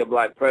she'd see a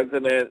black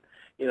president.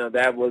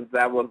 That was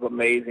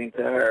amazing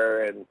to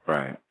her. And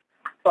right.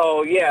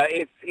 So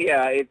she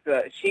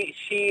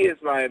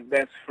is my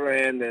best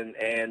friend,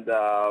 and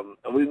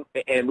we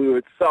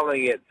were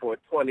selling it for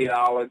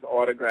 $20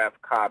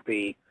 autographed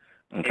copy,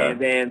 and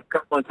then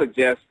someone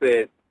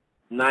suggested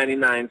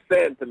 99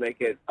 cents to make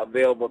it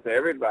available to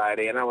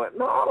everybody, and I went,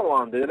 no, I don't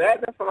want to do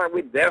that. That's like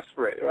we're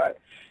desperate, right?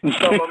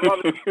 So my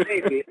mother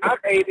said, I'm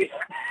 80.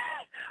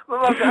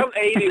 Look, I'm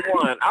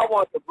 81. I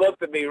want the book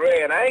to be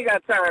read. I ain't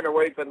got time to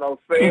wait for no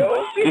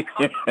sales.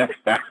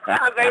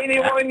 I'm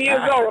 81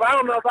 years old. I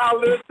don't know if I'll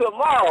live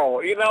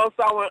tomorrow, you know.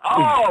 So I went,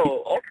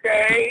 oh,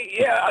 okay,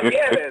 yeah, I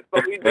get it.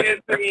 So we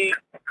did the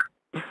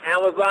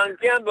Amazon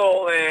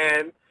Kindle,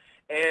 and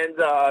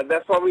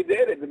that's why we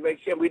did it, to make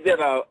sure. We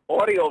did a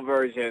audio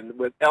version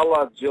with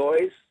Ella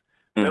Joyce.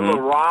 Remember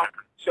Rock?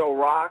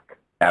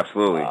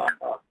 Absolutely.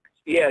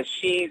 Yeah,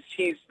 she's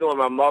doing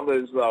my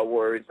mother's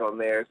words on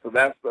there, so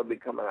that's going to be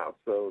coming out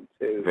soon,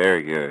 too.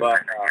 Very good.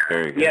 But,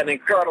 Very good. Yeah, an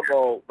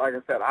incredible, like I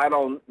said, I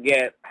don't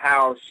get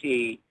how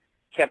she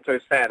kept her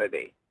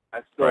sanity.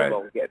 I still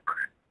don't get it.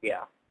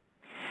 Yeah.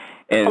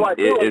 And so I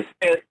do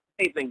understand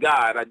faith in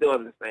God. I do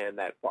understand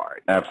that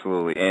part.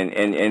 Absolutely.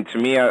 And to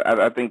me,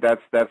 I think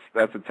that's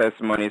a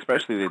testimony,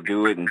 especially to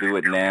do it and do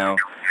it now,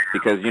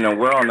 because, you know,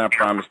 we're all not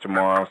promised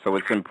tomorrow, so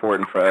it's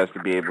important for us to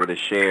be able to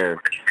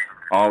share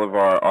all of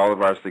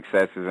our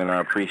successes and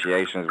our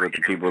appreciations with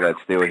the people that's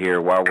still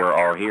here while we're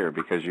all here,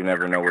 because you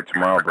never know what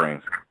tomorrow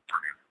brings.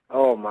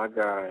 Oh my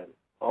God.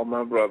 Oh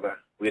my brother.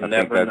 We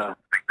never know.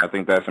 I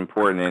think that's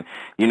important. And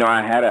you know,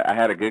 I had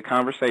a good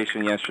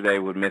conversation yesterday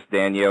with Miss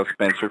Danielle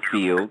Spencer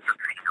Fields,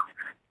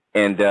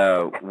 and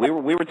we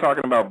were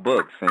talking about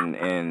books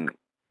and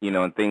you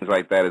know, and things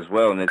like that as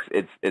well. And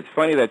it's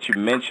funny that you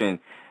mentioned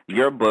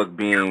your book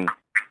being,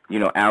 you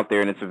know, out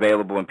there and it's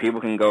available and people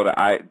can go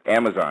to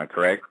Amazon,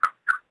 correct?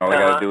 All they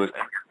got to do is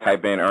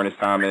type in Ernest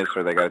Thomas,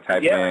 or they got to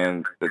type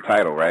in the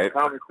title, right?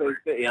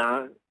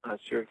 Yeah, I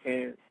sure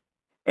can.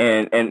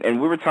 And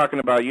we were talking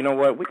about, you know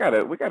what, we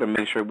gotta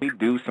make sure we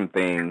do some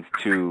things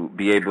to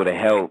be able to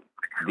help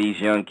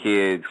these young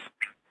kids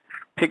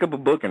pick up a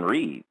book and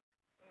read,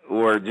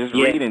 or just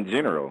read in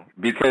general.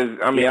 Because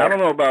I mean, I don't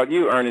know about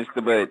you, Ernest,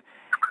 but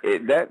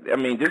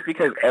just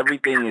because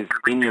everything is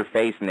in your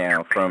face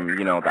now, from,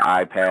 you know, the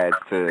iPads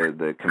to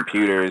the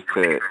computers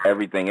to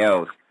everything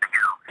else,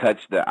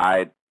 touch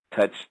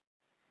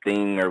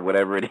thing or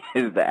whatever it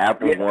is, the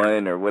Apple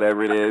One or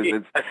whatever it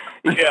is.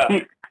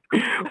 It's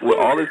with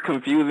all this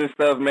confusing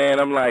stuff, man.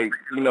 I'm like,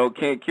 you know,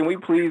 can we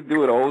please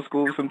do it old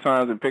school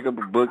sometimes and pick up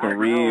a book and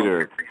read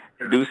or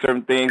do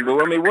certain things?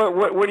 But I mean,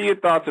 what are your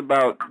thoughts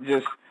about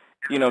just,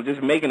 you know,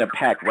 just making a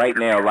pact right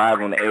now, live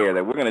on the air,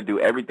 that we're going to do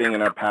everything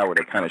in our power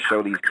to kind of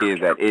show these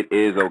kids that it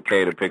is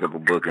okay to pick up a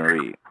book and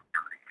read?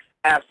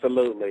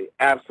 Absolutely,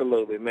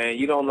 man.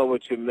 You don't know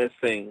what you're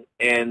missing,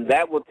 and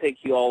that will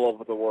take you all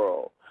over the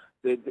world.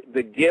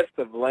 The gift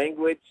of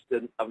language,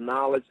 of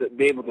knowledge, to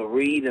be able to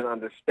read and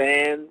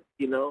understand,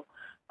 you know,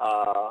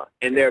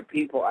 and there are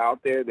people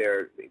out there, there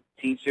are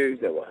teachers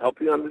that will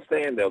help you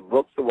understand, there are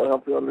books that will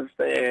help you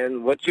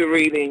understand what you're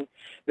reading.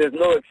 There's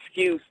no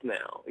excuse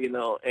now, you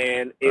know,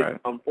 and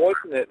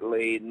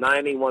unfortunately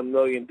 91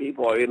 million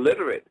people are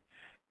illiterate.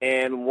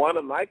 And one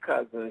of my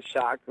cousins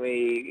shocked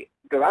me,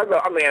 because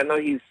I know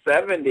he's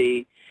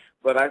 70,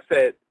 but I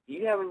said,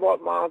 you haven't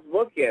bought Mom's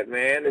book yet,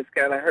 man. It's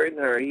kind of hurting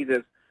her. He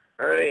just,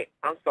 Ernie,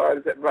 I'm sorry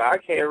to say, but I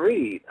can't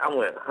read. I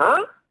went,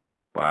 huh?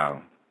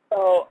 Wow.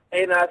 So,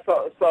 and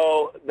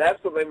so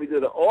that's what made me do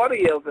the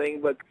audio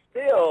thing, but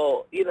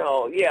still, you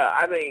know,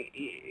 I mean,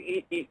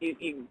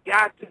 you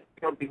got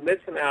to be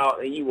missing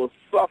out, and you will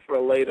suffer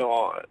later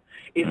on.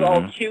 It's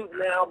all cute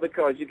now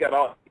because you got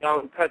all,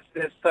 touch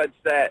this, touch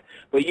that,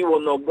 but you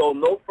will go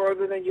no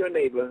further than your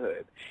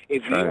neighborhood.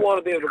 If you want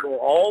to be able to go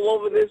all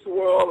over this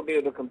world and be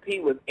able to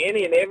compete with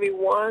any and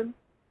everyone,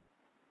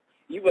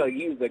 you better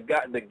use the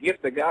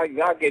gift of God.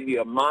 God gave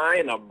you a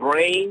mind, a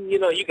brain. You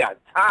know, you got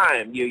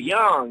time. You're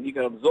young. You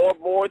can absorb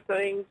more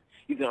things.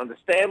 You can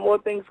understand more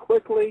things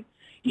quickly.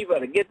 You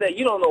better get that.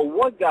 You don't know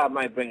what God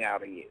might bring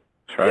out of you.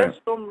 You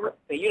don't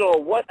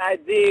know what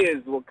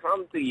ideas will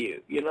come to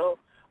you, you know.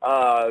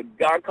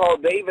 God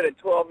called David at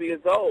 12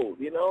 years old,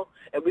 you know.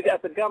 And we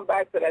got to come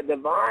back to that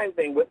divine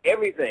thing with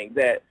everything,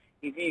 that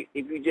if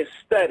you just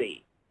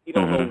study, you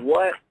don't know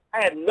what.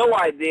 I had no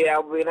idea I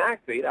would be an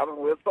actor. I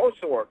was a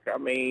social worker. I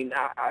mean,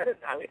 I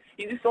mean,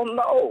 you just don't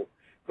know.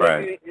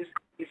 Right.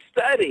 You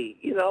study,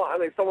 you know. I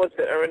mean, someone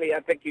said, Ernie,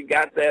 I think you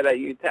got that. Are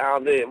you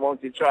talented?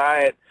 Won't you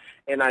try it?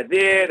 And I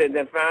did, and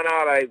then found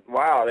out,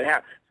 wow, they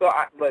have. So,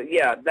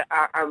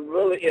 I'm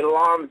really, it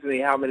alarms me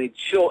how many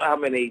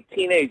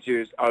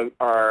teenagers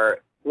are.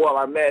 Well,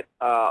 I met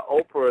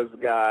Oprah's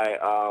guy.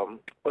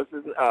 What's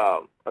his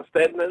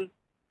Stedman.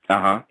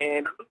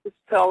 And he was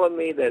telling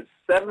me that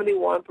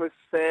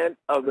 71%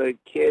 of the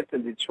kids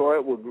in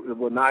Detroit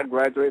will not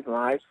graduate from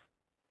high school.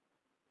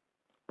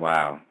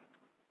 Wow.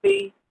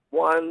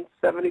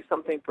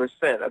 70-something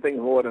percent. I think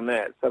more than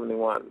that,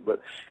 71.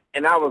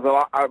 And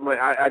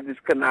I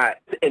just could not,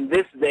 in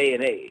this day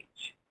and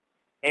age.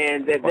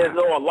 And that there's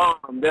no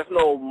alarm, there's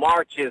no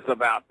marches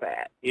about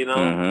that, you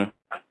know.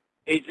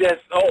 It's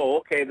just,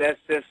 okay, that's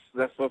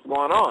what's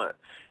going on.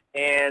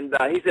 And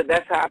he said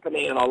that's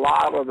happening in a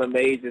lot of the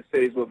major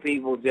cities where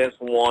people just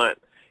want,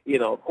 you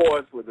know, of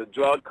course, with the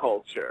drug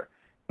culture,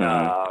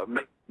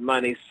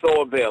 money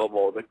so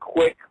available, the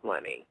quick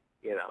money,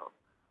 you know.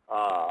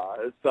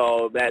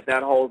 So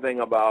that whole thing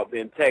about the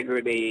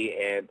integrity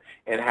and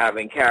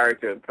having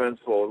character and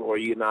principles, where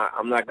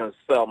I'm not going to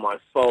sell my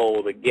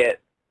soul to get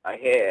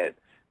ahead.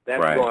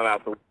 That's right. going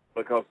out the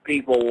because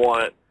people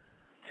want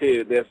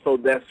to. They're so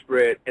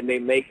desperate, and they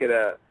make it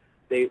a.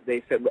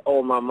 They said,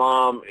 "Oh, my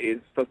mom is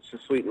such a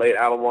sweet lady.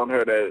 I don't want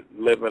her to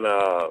live in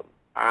a."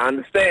 I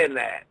understand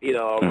that,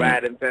 a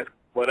rat infested,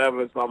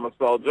 whatever. So I'm gonna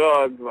sell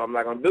drugs. I'm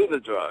not gonna do the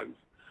drugs.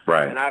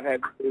 Right. And I've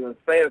had to even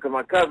say it because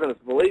my cousin is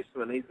a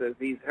policeman. He says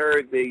he's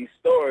heard these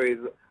stories.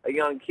 A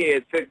young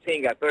kid,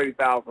 15, got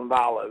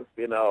 $30,000,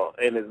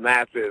 in his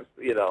mattress,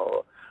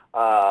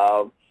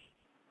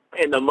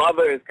 and the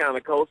mother is kind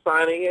of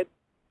co-signing it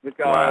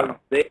because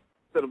they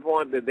to the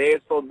point that they're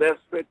so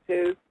desperate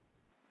too,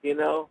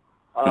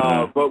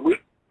 But we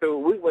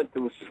went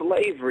through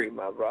slavery,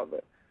 my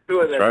brother,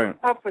 through the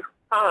toughest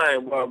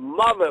time where a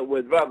mother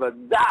would rather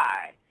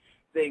die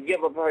than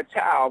give up her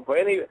child for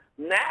any.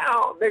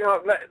 Now they're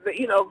gonna,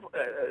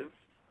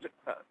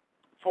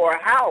 for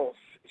a house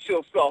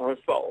she'll sell her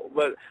soul,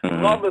 but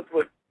mothers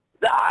would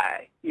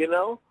die. They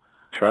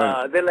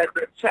let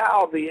their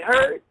child be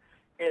hurt,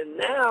 and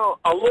now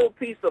a little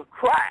piece of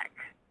crack,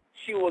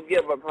 she will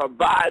give up her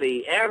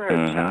body and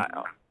her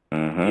child.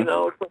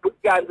 So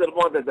we've gotten to the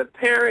point that the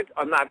parents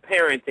are not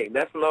parenting.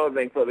 That's another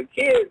thing. So the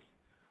kids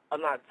are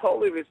not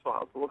totally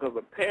responsible because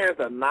the parents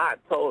are not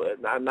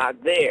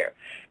there.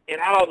 And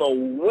I don't know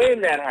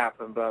when that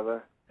happened,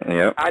 brother.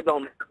 Yep. I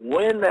don't know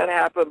when that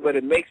happened, but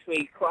it makes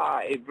me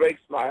cry. It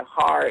breaks my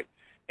heart.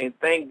 And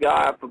thank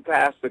God for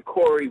Pastor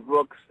Corey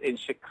Brooks in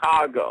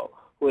Chicago,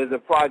 who is a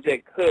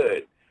Project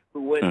Hood,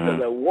 who went to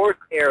the worst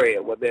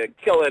area where they're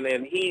killing,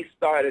 and he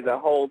started the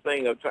whole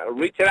thing of trying to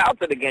reach out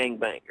to the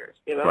gangbangers,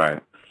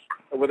 Right.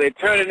 Where they're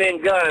turning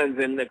in guns,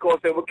 and of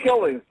course they were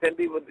killings. 10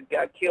 people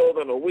got killed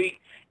in a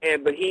week,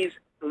 but he's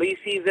at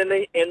least he's in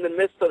the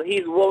midst of,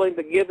 he's willing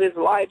to give his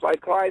life, like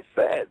Christ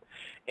said.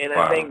 And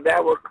I think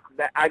that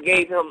I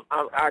gave him.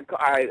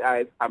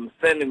 I'm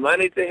sending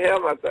money to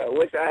him. I said I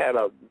wish I had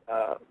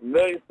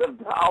millions of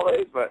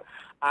dollars, but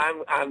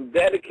I'm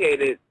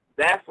dedicated.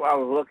 That's what I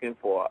was looking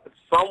for.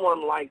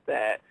 Someone like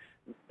that.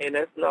 And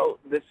that's no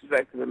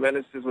disrespect to the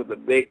ministers with the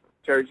big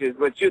churches,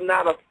 but you're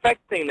not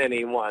affecting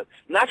anyone.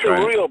 Not the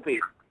real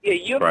people. Yeah,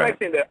 you're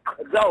affecting the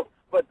adults,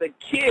 but the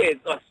kids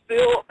are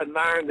still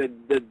admiring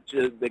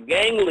the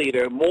gang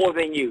leader more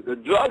than you, the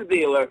drug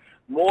dealer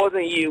more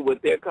than you.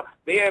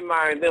 They're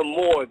admiring them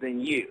more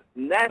than you.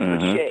 And that's a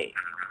shame.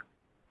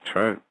 That's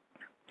right.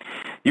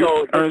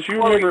 Ernest,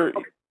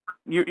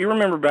 you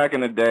remember back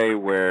in the day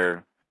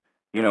where,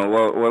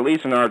 well, at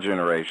least in our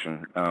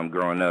generation,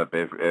 growing up,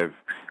 if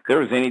there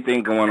was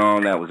anything going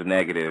on that was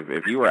negative,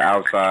 if you were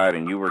outside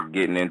and you were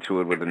getting into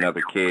it with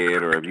another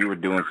kid, or if you were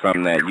doing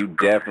something that you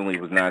definitely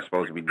was not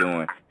supposed to be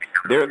doing,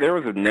 there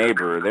was a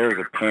neighbor, there was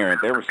a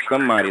parent, there was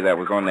somebody that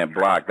was on that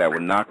block that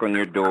would knock on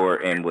your door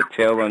and would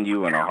tell on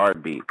you in a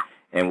heartbeat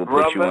and would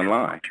put you in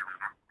line.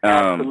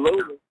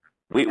 Absolutely.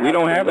 We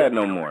don't have that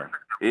no more.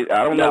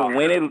 I don't know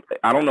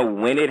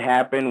when it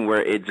happened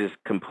where it just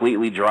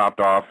completely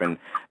dropped off and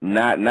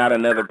not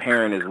another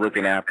parent is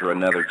looking after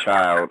another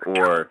child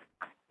or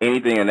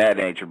anything of that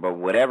nature. But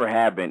whatever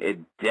happened, it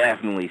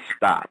definitely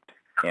stopped,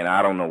 and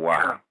I don't know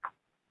why.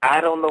 I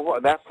don't know why.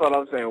 That's what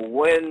I'm saying.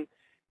 When,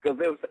 because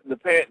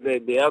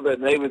the other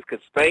neighbors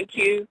could spank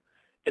you,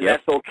 and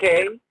that's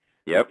okay.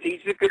 Yep. The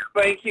teacher could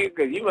spank you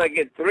because you might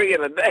get 3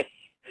 in a day.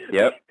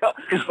 Yep.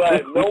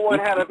 But no one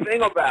had a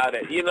thing about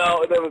it.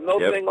 There was no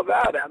thing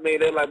about it. I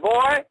mean, they're like,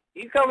 boy,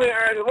 you come here,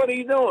 Ernest. What are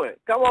you doing?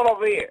 Come on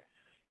over here.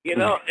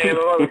 And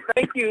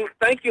thank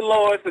you,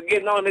 Lord, for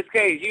getting on this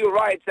case. You're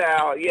right,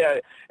 child. Yeah.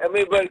 I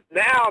mean, but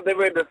now they're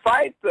ready to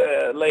fight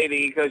the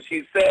lady because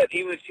she said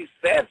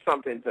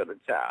something to the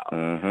child.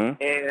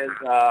 And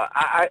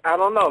I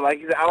don't know. Like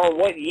you said, I don't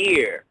know what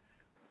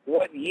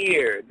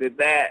year did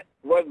that?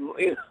 I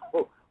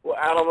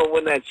don't know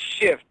when that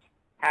shift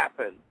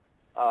happened.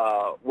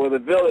 Where the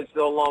village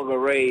no longer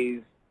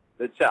raised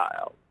the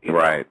child.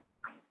 Right.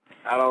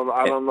 I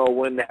don't know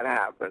when that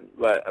happened,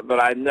 but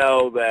I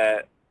know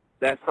that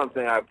that's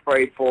something I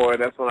pray for.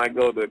 That's when I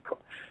go to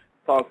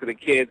talk to the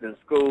kids in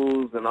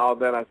schools and all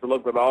that. I said,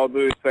 look, with all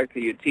due respect to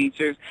your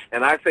teachers,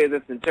 and I say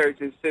this in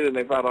churches too, and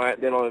they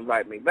don't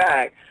invite me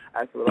back.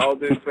 I said, with all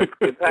due respect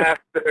to your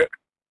pastor,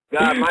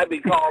 God might be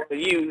calling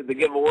you to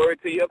give a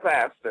word to your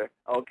pastor,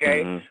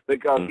 okay?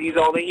 Because he's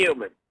only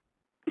human,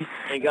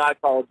 and God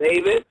called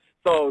David.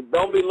 So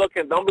don't be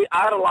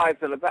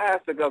idolizing the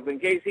pastor, because in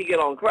case he get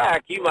on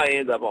crack, you might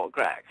end up on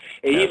crack.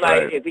 And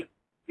if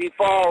he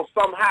falls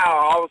somehow,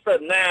 all of a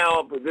sudden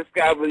now, but this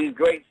guy with these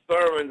great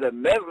sermons that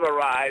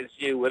mesmerize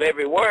you with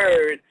every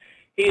word,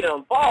 he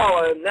done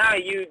fall, and now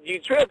you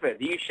tripping.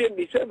 You shouldn't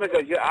be tripping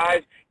because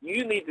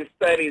you need to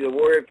study the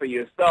word for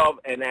yourself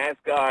and ask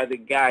God to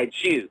guide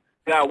you.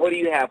 God, what do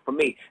you have for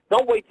me?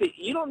 Don't wait till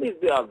you don't need to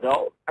be an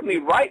adult. I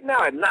mean, right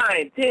now at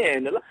 9,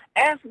 10,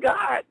 ask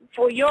God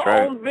for your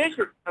own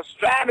vision, a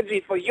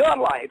strategy for your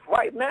life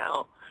right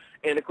now.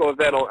 And of course,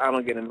 I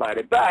don't get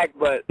invited back,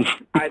 but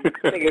I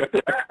think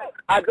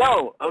I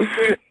don't. I'm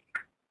serious.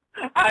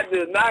 I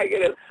do not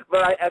get it.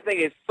 But I think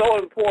it's so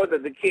important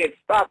that the kids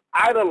stop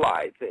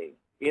idolizing,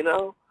 you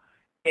know?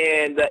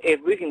 And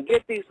if we can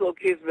get these little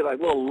kids to be like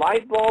little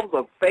light bulbs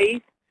of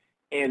faith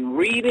and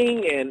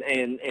reading and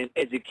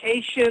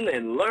education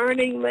and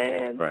learning,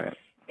 man. Right.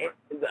 And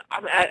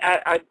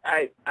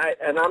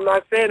and I'm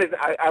not saying it.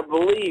 I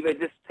believe it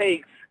just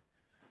takes.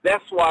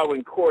 That's why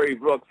when Corey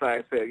Brooks,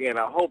 I say again,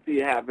 I hope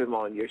you have him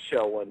on your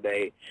show one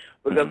day,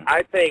 because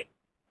I think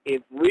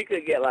if we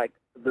could get like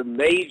the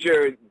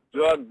major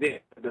drug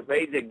dealer, the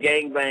major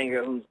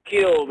gangbanger who's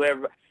killed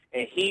everybody,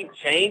 and he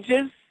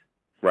changes,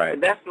 right?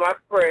 And that's my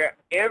prayer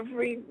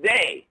every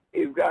day.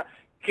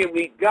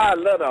 God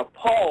let a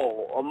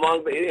Paul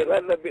among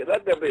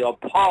let there be a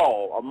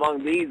Paul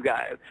among these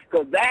guys,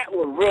 because that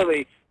would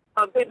really.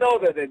 They know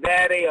that the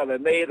daddy or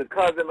the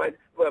cousin,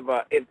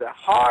 but if the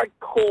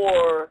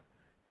hardcore,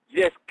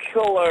 just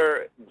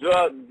killer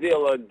drug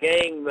dealer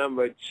gang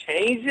member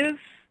changes,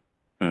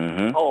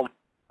 oh my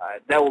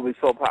God, that will be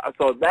so powerful.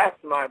 So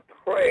that's my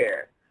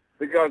prayer,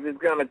 because it's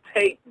going to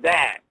take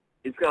that.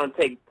 It's going to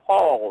take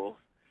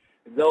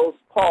those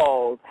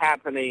Pauls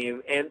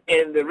happening, and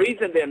the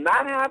reason they're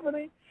not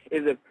happening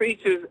is that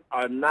preachers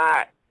are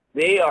not.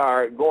 They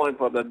are going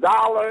for the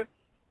dollar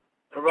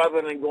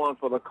rather than going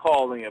for the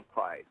calling of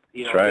Christ.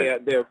 You know, right.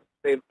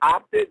 They've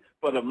opted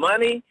for the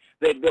money.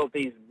 They built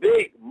these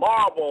big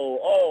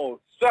marble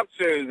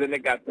structures, and they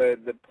got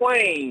the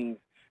planes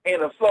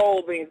and the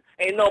soul beings.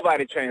 Ain't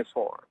nobody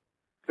transformed.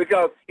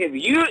 Because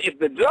if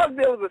the drug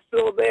dealers are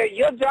still there,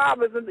 your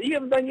job you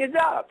haven't done your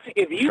job.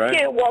 If you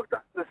can't walk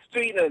down the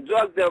street and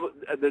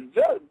the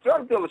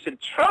drug dealer should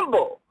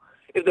tremble.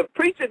 If the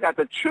preacher got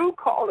the true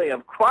calling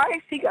of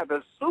Christ, he got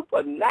the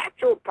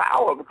supernatural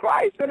power of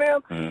Christ in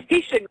him,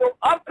 he should go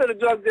up to the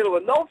drug dealer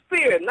with no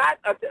fear, not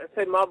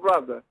say, my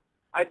brother,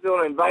 I just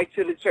want to invite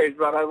you to church,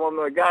 brother. I want to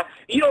know a guy.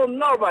 You don't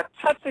know about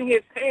touching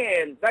his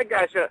hand. That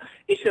guy should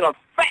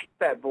affect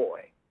that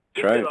boy.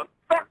 It should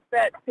affect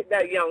that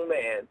young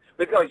man,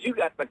 because you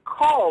got the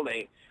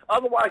calling.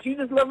 Otherwise, you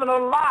just living a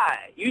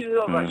lie. You just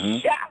live a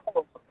shadow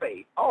of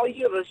faith.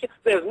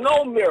 There's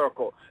no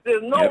miracle.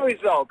 There's no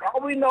result.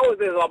 All we know is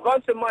there's a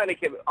bunch of money.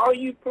 All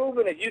you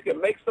proving is you can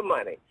make some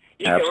money.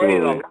 You can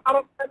raise a lot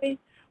of money,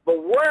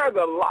 but where are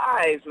the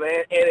lies,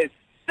 man? And it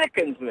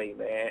sickens me,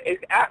 man.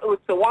 It was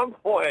to one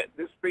point,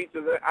 this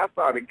preacher, I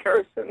started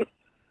cursing.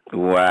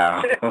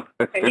 Wow.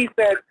 And he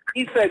said,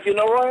 you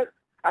know what?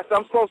 I said,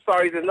 I'm so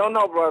sorry. He said,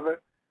 no, brother.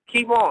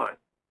 Keep on.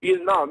 He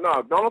said, no,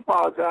 don't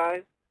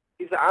apologize.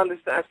 He said, I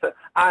understand. I said,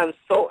 I'm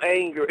so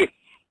angry.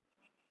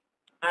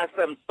 I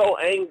said, I'm so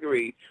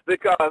angry,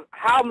 because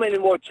how many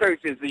more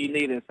churches do you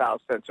need in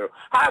South Central?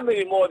 How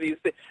many more do you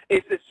see?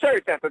 It's the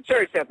church after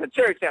church after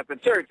church after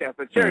church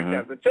after church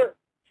after church,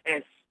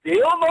 and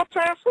still no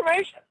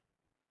transformation?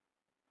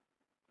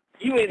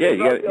 You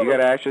got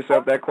to ask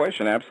yourself that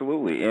question,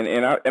 absolutely.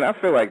 And I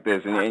feel like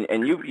this,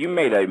 and you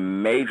made a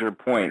major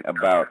point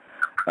about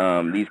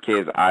these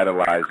kids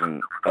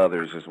idolizing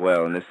others as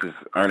well. And this is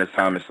Ernest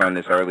Thomas on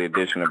this early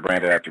edition of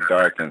Branded After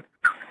Dark. And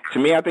to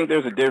me, I think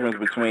there's a difference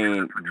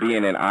between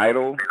being an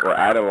idol or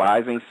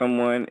idolizing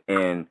someone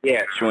and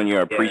showing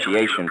your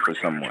appreciation for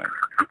someone.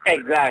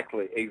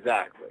 Exactly.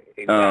 Because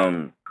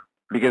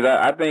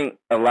I think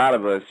a lot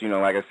of us,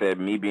 like I said,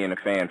 me being a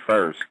fan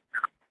first,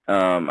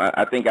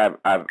 I think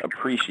I've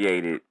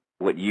appreciated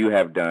what you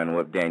have done,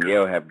 what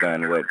Danielle have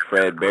done, what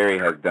Fred Berry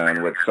has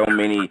done, what so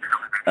many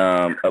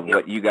of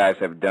what you guys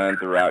have done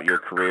throughout your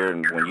career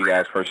and when you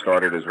guys first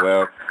started as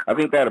well. I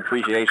think that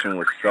appreciation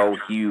was so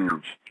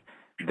huge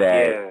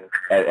that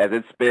as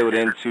it spilled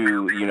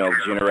into,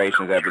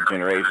 generations after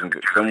generations,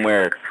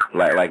 somewhere,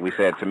 like we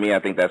said, to me, I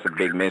think that's a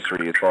big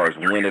mystery as far as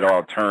when it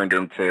all turned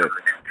into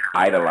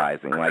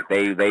idolizing. Like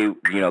they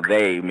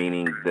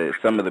meaning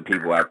some of the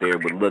people out there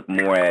would look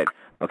more at,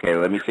 okay,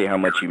 let me see how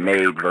much you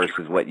made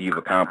versus what you've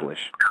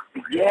accomplished.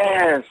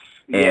 Yes.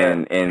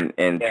 And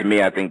to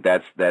me, I think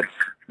that's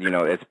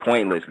it's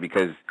pointless,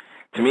 because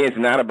to me, it's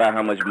not about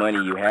how much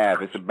money you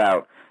have. It's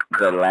about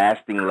the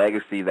lasting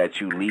legacy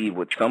that you leave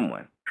with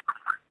someone.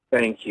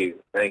 Thank you.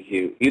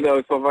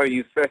 It's so funny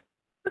you said,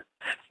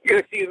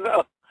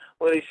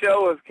 when the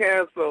show was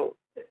canceled,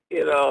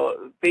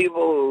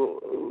 people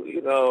who,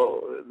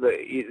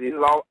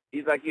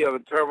 he's like you have a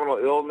terminal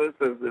illness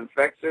that's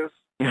infectious.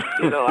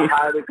 A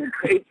highly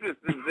contagious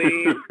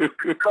disease.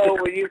 So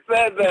when you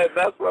said that,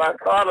 that's what I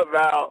thought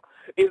about.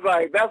 It's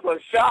like, that's a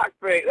shock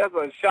thing. That's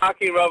a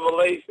shocking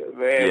revelation,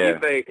 man. Yeah. You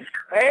think,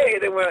 hey,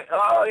 they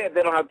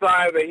don't have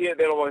time. They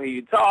don't want to hear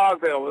you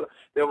talk. They don't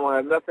want to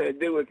have nothing to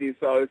do with you.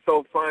 So it's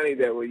so funny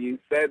that when you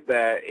said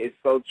that, it's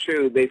so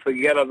true. They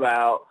forget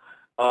about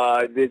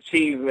the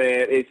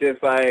achievement. It's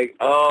just like,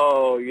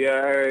 oh, yeah,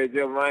 I heard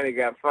your money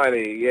got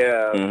funny.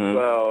 Yeah,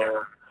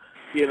 so...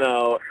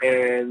 you're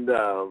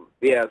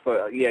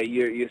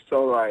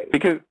so right.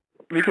 Because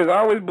I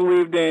always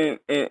believed in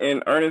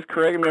Ernest,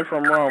 correct me if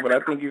I'm wrong, but I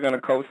think you're going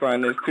to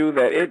co-sign this too,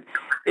 that it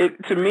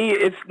to me,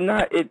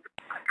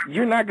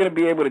 you're not going to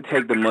be able to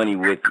take the money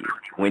with you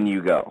when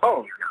you go.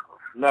 Oh,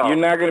 You're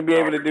not going to be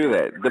able to do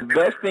that. The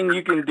best thing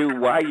you can do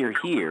while you're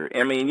here,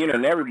 I mean,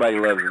 and everybody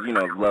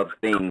loves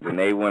things, and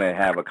they want to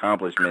have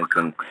accomplishments,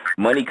 and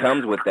money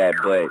comes with that.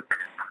 But,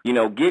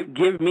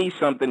 give me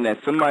something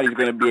that somebody's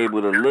going to be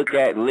able to look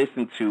at,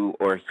 listen to,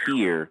 or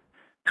hear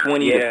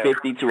 20 to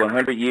 50 to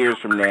 100 years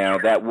from now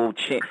that will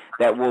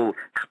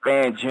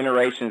span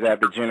generations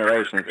after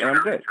generations, and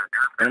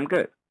I'm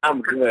good.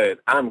 I'm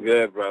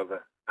good,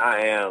 brother.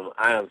 I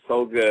am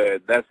so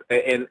good.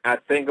 And I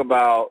think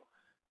about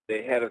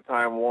the head of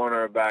Time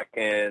Warner back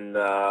in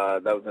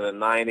that was in the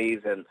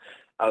 90s, and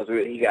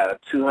he got a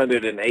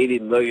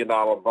 $280 million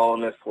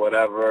bonus,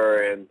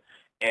 whatever,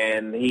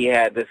 and he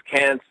had this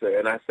cancer,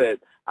 and I said,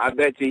 I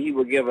bet you he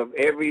would give up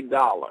every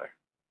dollar,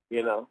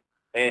 and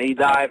he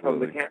died from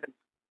the cancer.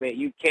 Man,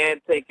 you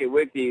can't take it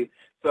with you,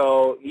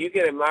 so you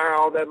can admire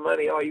all that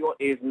money all you want.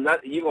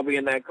 You're gonna be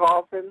in that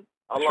coffin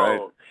alone.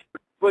 Right.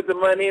 Put the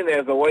money in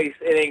there's a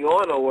waste. It ain't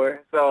going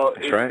nowhere, so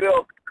it's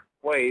still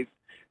waste.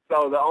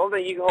 So the only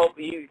thing you hope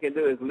you can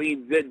do is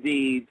leave good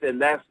deeds,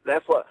 and that's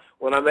what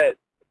when I met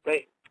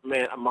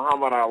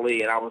Muhammad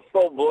Ali, and I was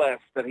so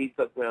blessed that he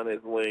took me on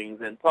his wings.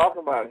 And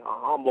talking about a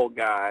humble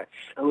guy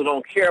who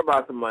don't care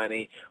about the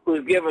money,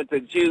 who's given to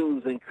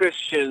Jews and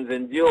Christians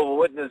and Jehovah's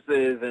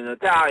Witnesses and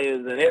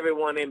Italians and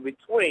everyone in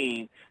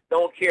between,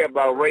 don't care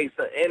about race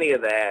or any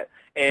of that,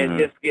 and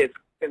just gets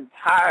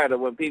tired of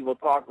when people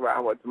talk about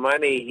how much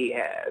money he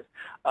has.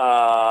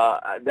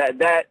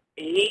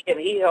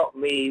 He helped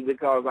me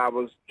because I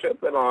was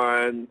tripping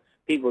on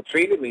people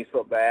treating me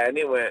so bad, and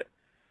he went,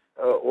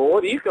 well,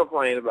 what are you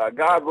complaining about?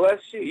 God bless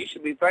you. You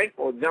should be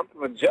thankful,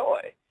 jumping for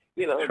joy.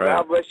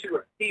 God bless you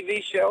with a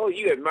TV show.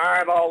 You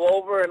admire it all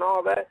over and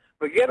all that.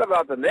 Forget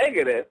about the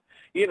negative.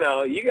 You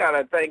got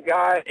to thank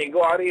God and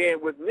go out here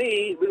with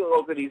me. We're going to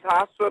go to these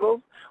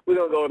hospitals. We're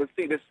going to go to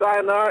see the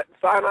Sinai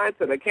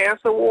to the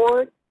cancer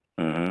ward.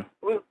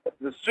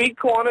 The street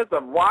corners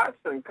of Watts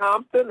and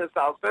Compton and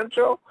South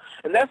Central.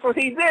 And that's what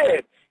he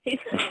did. He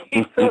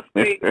took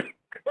me,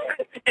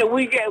 and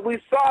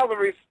we saw the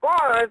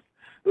response.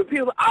 With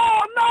people,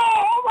 oh no,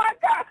 oh my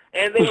God,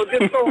 and they were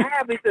just so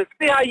happy to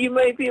see how you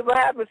made people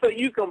happy. So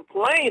you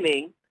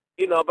complaining,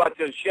 about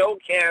your show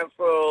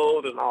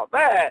canceled and all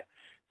that.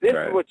 This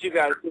is what you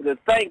got to do: to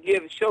thank,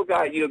 give, show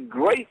God you're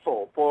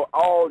grateful for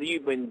all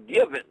you've been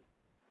given,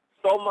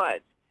 so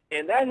much,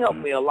 and that helped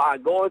me a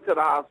lot. Going to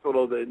the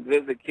hospital to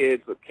visit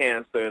kids with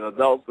cancer and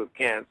adults with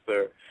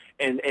cancer,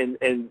 and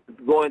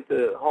going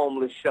to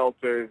homeless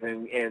shelters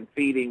and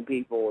feeding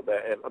people,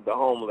 the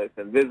homeless,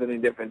 and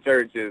visiting different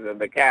churches and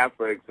the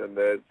Catholics and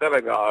the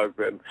synagogues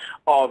and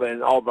all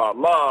about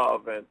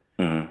love, and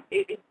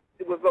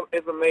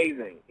it's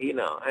amazing,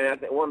 and I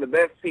think one of the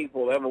best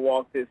people ever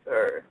walked this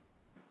earth,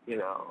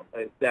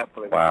 it's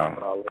definitely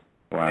wow.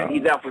 And he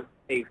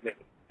definitely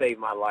saved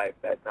my life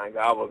that time.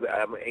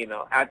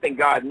 I think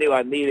God knew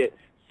I needed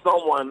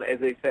someone, as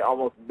they say,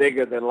 almost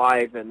bigger than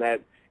life, and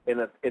that in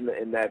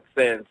that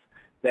sense.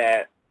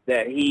 That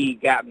he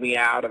got me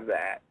out of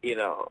that, and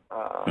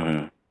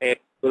to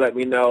let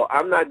me know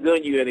I'm not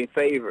doing you any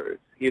favors,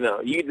 you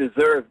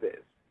deserve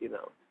this,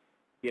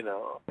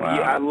 Wow.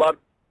 I love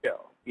you,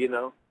 you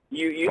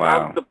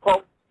wow. I'm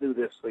supposed to do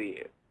this for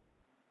you.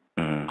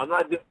 I'm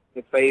not doing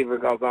you a favor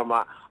because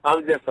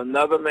I'm just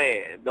another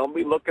man. Don't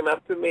be looking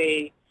up to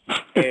me.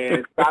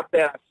 And stop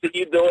that. I see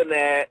you doing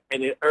that,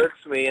 and it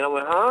irks me. And I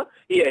went, huh?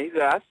 Yeah, he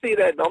said, I see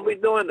that. Don't be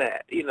doing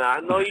that. I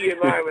know you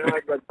admire me,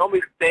 but don't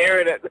be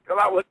staring at me.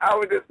 Because I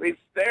would just be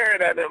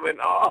staring at him and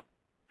all.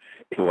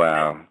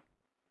 Wow.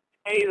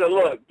 And he said,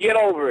 look, get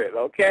over it,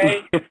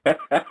 okay?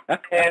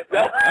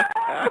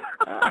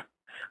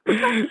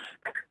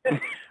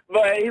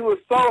 But he was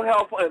so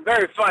helpful and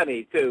very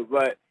funny, too.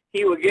 But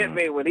he would get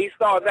me when he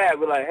saw that,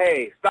 be like,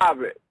 hey, stop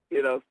it.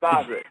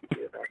 Stop it.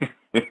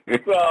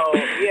 So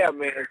yeah,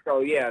 man.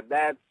 So yeah,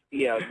 that's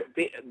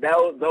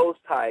those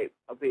type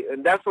of people,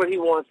 and that's what he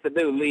wants to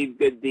do: leave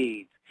good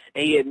deeds.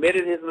 And he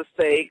admitted his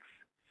mistakes,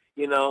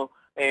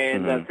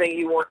 And the thing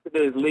he wants to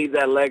do is leave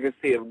that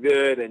legacy of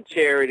good and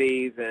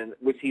charities, and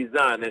which he's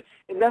done.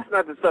 And that's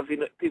not the stuff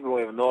people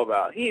don't even know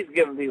about. He's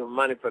given people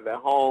money for their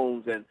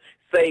homes and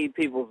saved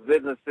people's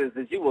businesses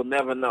that you will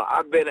never know.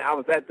 I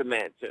was at the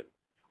mansion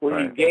when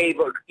he gave,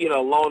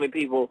 loaning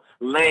people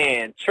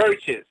land,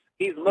 churches.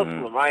 He's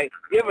Muslim, right?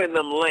 Giving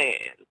them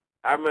land.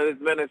 I remember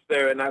this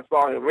minister, and I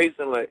saw him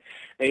recently,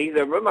 and he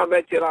said, remember I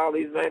met you at all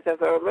these mansions?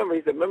 I remember.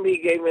 He said, remember he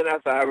gave me, and I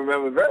said, I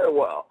remember very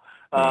well.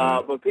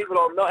 But people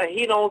don't know, and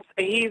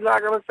he's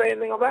not going to say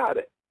anything about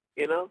it,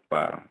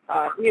 Wow.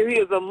 He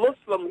is a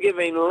Muslim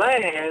giving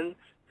land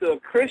to a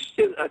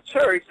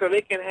church, so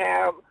they can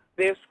have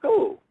their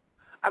school.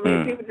 I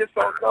mean, people just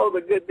don't know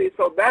the good deeds.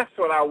 So that's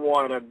what I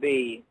want to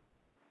be.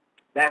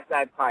 That's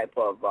that type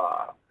of,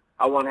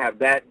 I want to have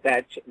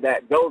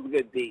those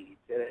good deeds.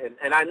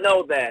 And I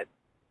know that,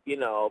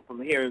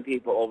 from hearing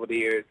people over the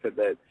years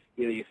that,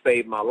 you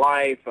saved my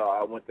life.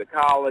 I went to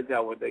college.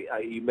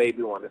 You made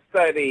me want to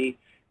study.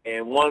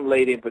 And one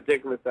lady in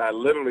particular said I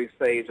literally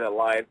saved her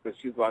life because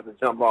she was about to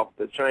jump off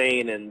the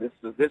train. And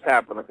this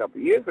happened a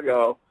couple of years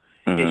ago.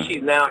 And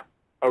she's now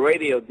a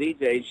radio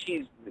DJ.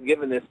 She's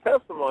giving this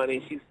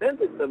testimony. She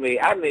sent it to me.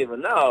 I didn't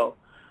even know.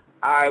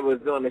 I was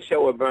doing a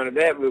show with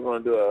Bernadette. We were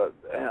going to do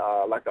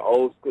like an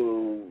old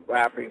school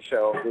rapping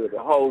show. We were the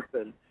host,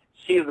 and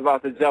she was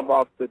about to jump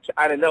off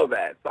I didn't know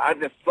that. So I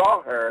just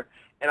saw her,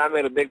 and I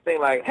made a big thing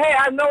like, hey,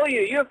 I know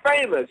you. You're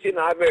famous. You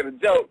know, I made a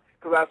joke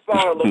because I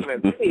saw her looking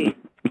at me.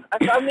 I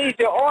said, I need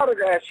your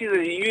autograph. She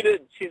said, you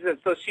did. She said,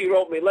 so she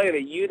wrote me later,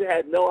 you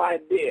had no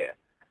idea.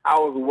 I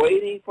was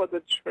waiting for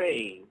the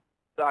train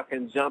so I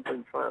can jump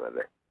in front of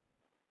it.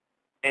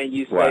 And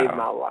you saved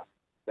my life.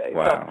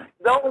 Wow.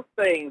 So those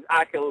things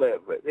I can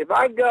live with. If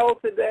I go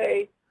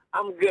today,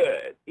 I'm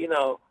good. You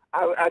know,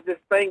 I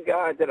just thank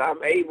God that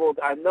I'm able.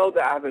 I know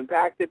that I've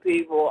impacted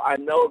people. I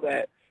know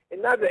that,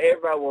 and not that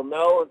everybody will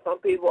know, and some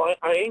people are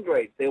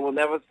ingrates. They will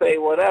never say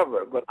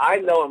whatever. But I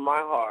know in my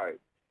heart,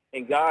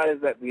 and God has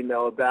let me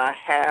know that I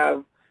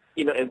have,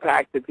 you know,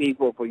 impacted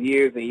people for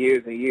years and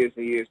years and years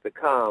and years to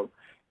come.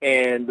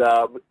 And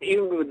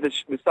even with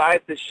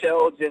besides the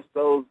show, just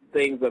those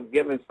things of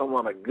giving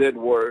someone a good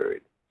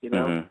word, you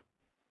know. Mm-hmm.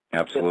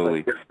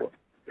 Absolutely.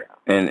 Yeah.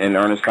 And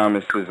Ernest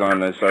Thomas is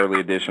on this early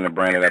edition of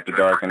Branded After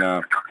Dark. And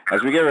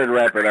as we get ready to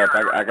wrap it up,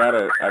 I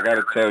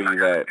gotta tell you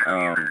that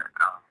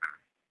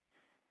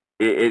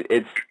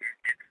it's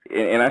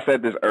and I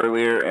said this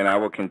earlier, and I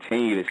will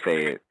continue to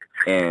say it.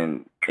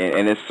 And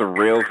it's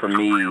surreal for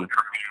me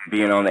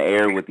being on the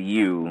air with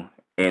you.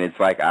 And it's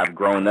like I've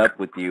grown up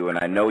with you, and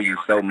I know you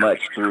so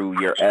much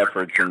through your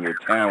efforts and your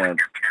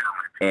talents.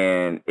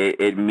 And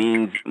it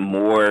means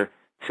more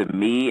to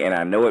me, and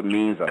I know it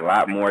means a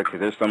lot more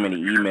because there's so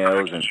many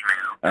emails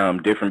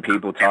and different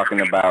people talking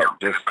about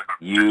just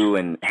you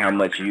and how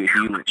much you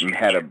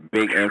had a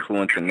big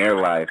influence in their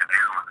life.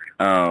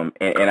 And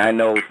I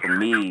know for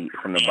me,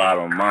 from the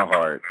bottom of my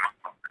heart,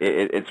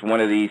 it's one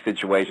of these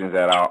situations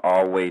that I'll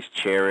always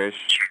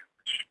cherish.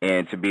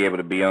 And to be able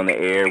to be on the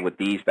air with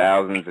these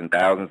thousands and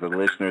thousands of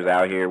listeners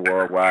out here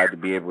worldwide, to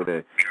be able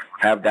to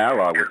have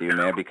dialogue with you,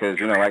 man, because,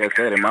 you know, like I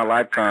said, in my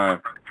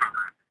lifetime,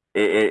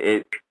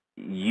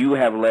 you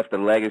have left a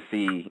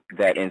legacy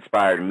that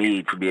inspired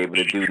me to be able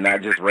to do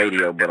not just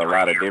radio, but a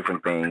lot of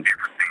different things.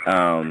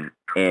 And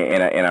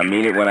I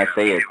mean it when I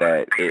say it,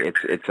 that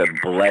it's a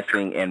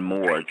blessing and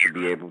more to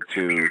be able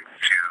to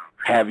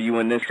have you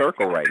in this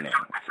circle right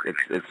now.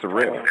 It's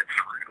surreal.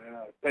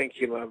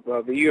 Thank you, my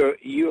brother. You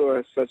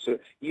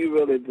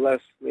really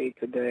blessed me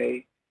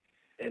today,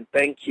 and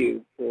thank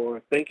you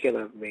for thinking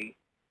of me.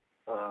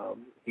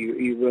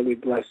 You really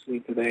blessed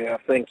me today. I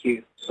thank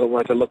you so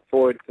much. I look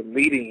forward to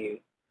meeting you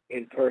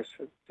in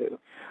person too.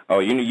 Oh,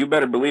 you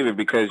better believe it,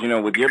 because, you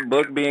know, with your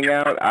book being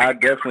out, I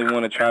definitely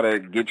want to try to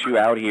get you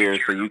out here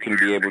so you can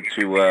be able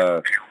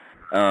to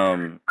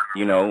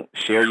you know,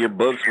 share your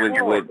books with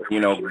you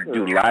know,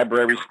 do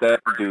library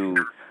stuff, do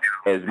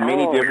as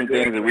many different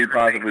things as we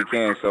possibly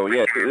can. So,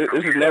 yeah,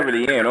 this is never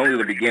the end, only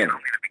the beginning.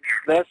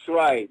 That's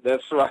right.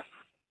 That's right,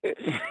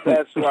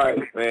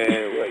 man.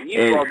 Well,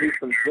 you brought me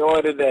some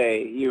joy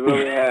today. You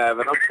really have.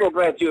 And I'm so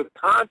glad you're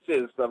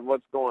conscious of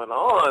what's going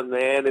on,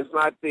 man. It's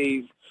not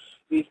these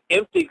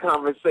empty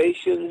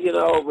conversations, you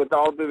know, with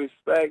all due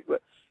respect,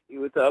 but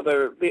you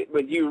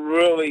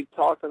really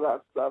talked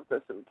about stuff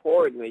that's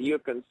important, and you're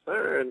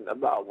concerned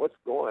about what's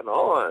going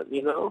on,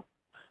 you know?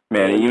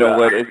 Man, and you know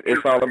what?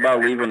 It's all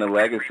about leaving a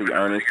legacy,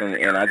 Ernest,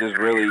 and I just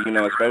really, you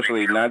know,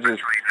 especially not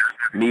just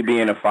me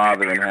being a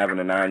father and having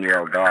a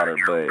 9-year-old daughter,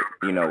 but,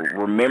 you know,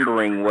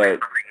 remembering what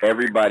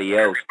everybody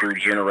else through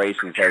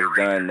generations has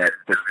done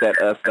to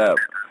set us up.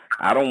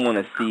 I don't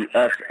want to see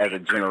us as a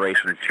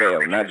generation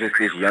fail, not just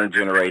this young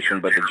generation,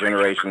 but the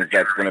generations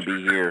that's going to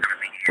be here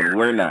when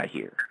we're not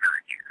here.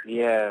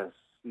 Yes.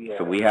 Yeah.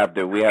 So we have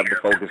to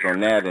focus on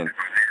that. And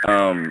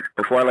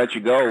before I let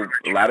you go,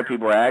 a lot of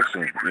people are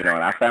asking, you know,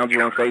 and I found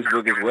you on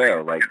Facebook as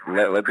well. Like,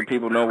 let the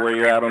people know where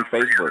you're at on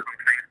Facebook.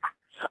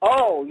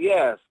 Oh,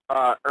 yes.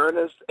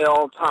 Ernest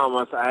L.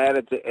 Thomas. I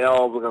added the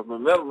L because my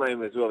middle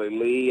name is really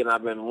Lee, and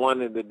I've been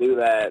wanting to do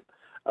that.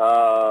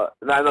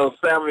 And I know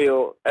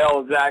Samuel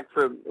L.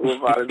 Jackson will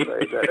probably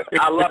say that.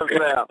 I love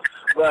Sam.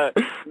 But,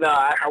 no,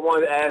 I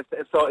wanted to ask.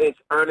 So it's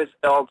Ernest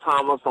L.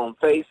 Thomas on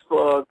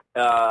Facebook.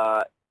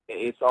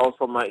 It's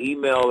also, my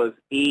email is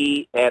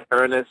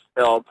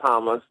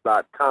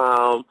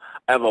e@ernestlthomas.com.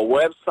 I have a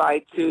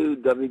website, too,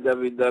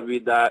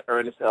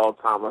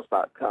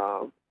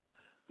 www.ernestlthomas.com.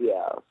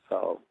 Yeah,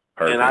 so.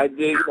 Perfect. And I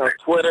do, you know,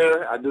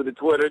 Twitter. I do the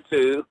Twitter,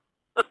 too.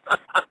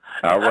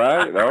 All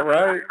right.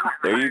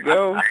 There you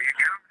go.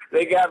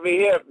 They got me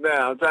hip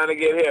now. I'm trying to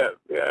get hip.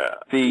 Yeah.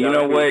 See, you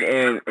know what,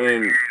 and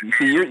you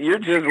see, you're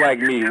just like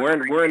me.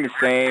 We're in the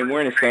same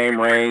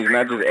range,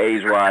 not just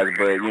age wise,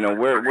 but, you know,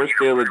 we're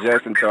still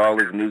adjusting to all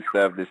this new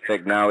stuff, this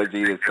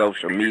technology, this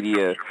social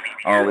media,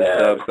 all this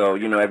stuff. So,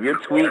 you know, if you're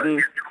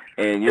tweeting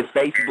and you're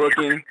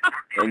Facebooking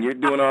and you're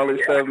doing all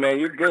this stuff, man,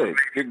 you're good.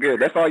 You're good.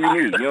 That's all you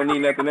need. You don't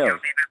need nothing else.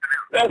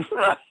 That's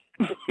right.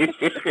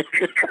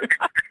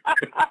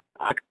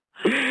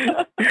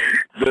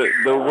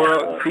 the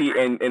world, see,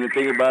 and the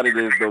thing about it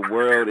is the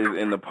world is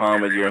in the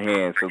palm of your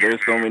hand. So there's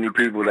so many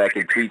people that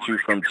can tweet you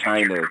from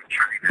China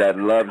that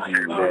loves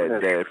you,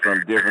 that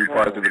from different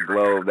parts of the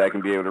globe that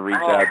can be able to reach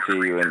out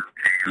to you and,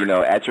 you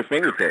know, at your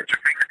fingertips.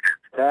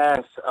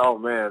 Oh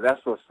man,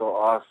 that's what's so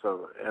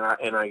awesome.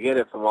 And I get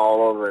it from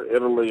all over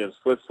Italy and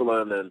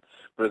Switzerland and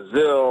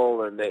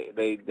Brazil, and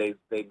they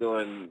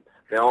doing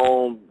their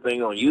own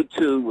thing on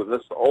YouTube with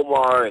Mr.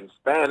 Omar in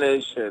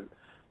Spanish, and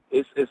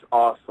it's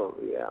awesome.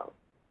 Yeah.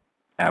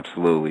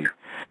 Absolutely.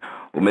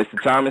 Well,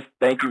 Mr. Thomas,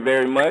 thank you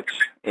very much.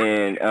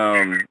 And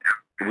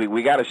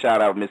we got to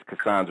shout out Miss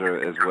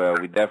Cassandra as well.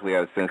 We definitely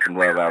got to send some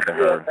love out to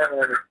her.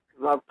 Yeah,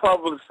 my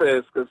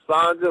publicist,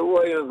 Cassandra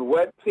Williams,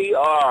 Wet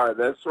PR.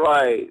 That's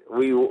right.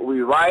 We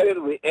write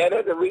it, we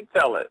edit, and we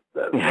tell it.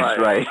 That's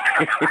right.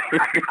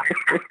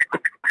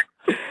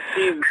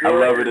 I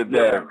love her to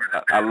death.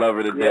 I love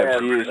her to death.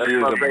 She is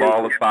a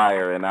ball of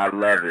fire, and I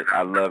love it.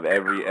 I love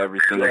every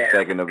single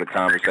second of the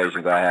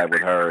conversations I have with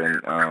her,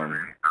 and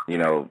you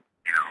know,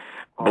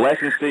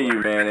 blessings to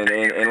you, man.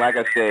 And like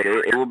I said,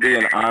 it will be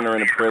an honor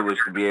and a privilege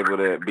to be able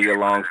to be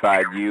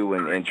alongside you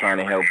and trying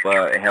to help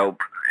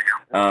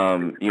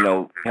you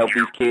know, help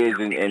these kids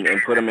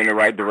and put them in the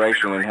right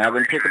direction and have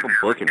them pick up a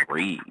book and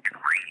read.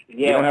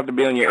 Yeah. You don't have to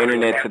be on your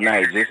internet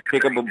tonight. Just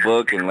pick up a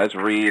book and let's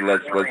read.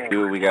 Let's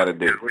do what we got to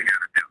do.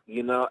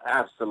 You know,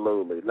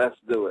 absolutely. Let's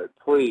do it.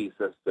 Please,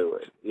 let's do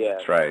it. Yeah.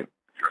 That's right.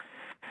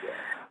 Yeah.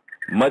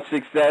 Much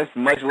success,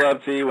 much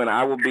love to you, and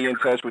I will be in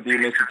touch with you,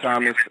 Mr.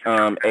 Thomas,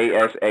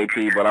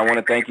 ASAP. But I want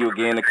to thank you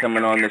again for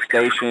coming on the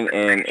station,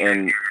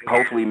 and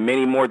hopefully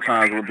many more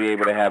times we'll be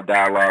able to have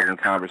dialogue and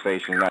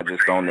conversations, not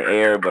just on the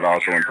air, but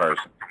also in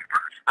person.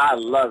 I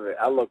love it.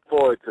 I look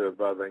forward to it,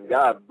 brother. And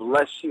God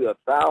bless you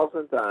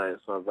 1,000 times,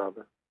 my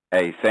brother.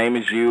 Hey, same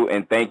as you,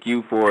 and thank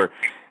you for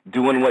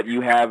doing what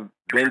you have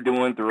been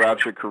doing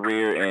throughout your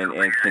career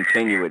and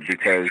continue it,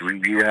 because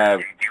you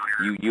have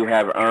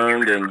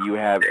earned, and you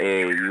have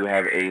a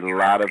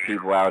lot of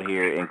people out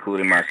here,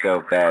 including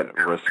myself, that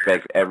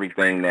respects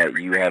everything that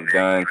you have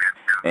done,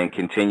 and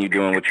continue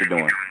doing what you're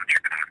doing.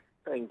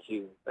 Thank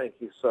you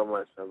so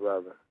much, my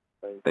brother.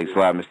 Thanks a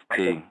lot, Mr.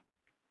 T.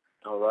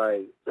 All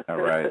right. All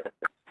right.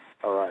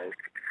 All right.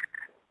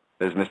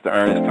 There's Mr.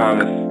 Ernest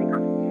Thomas.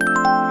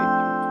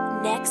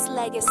 Next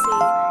Legacy.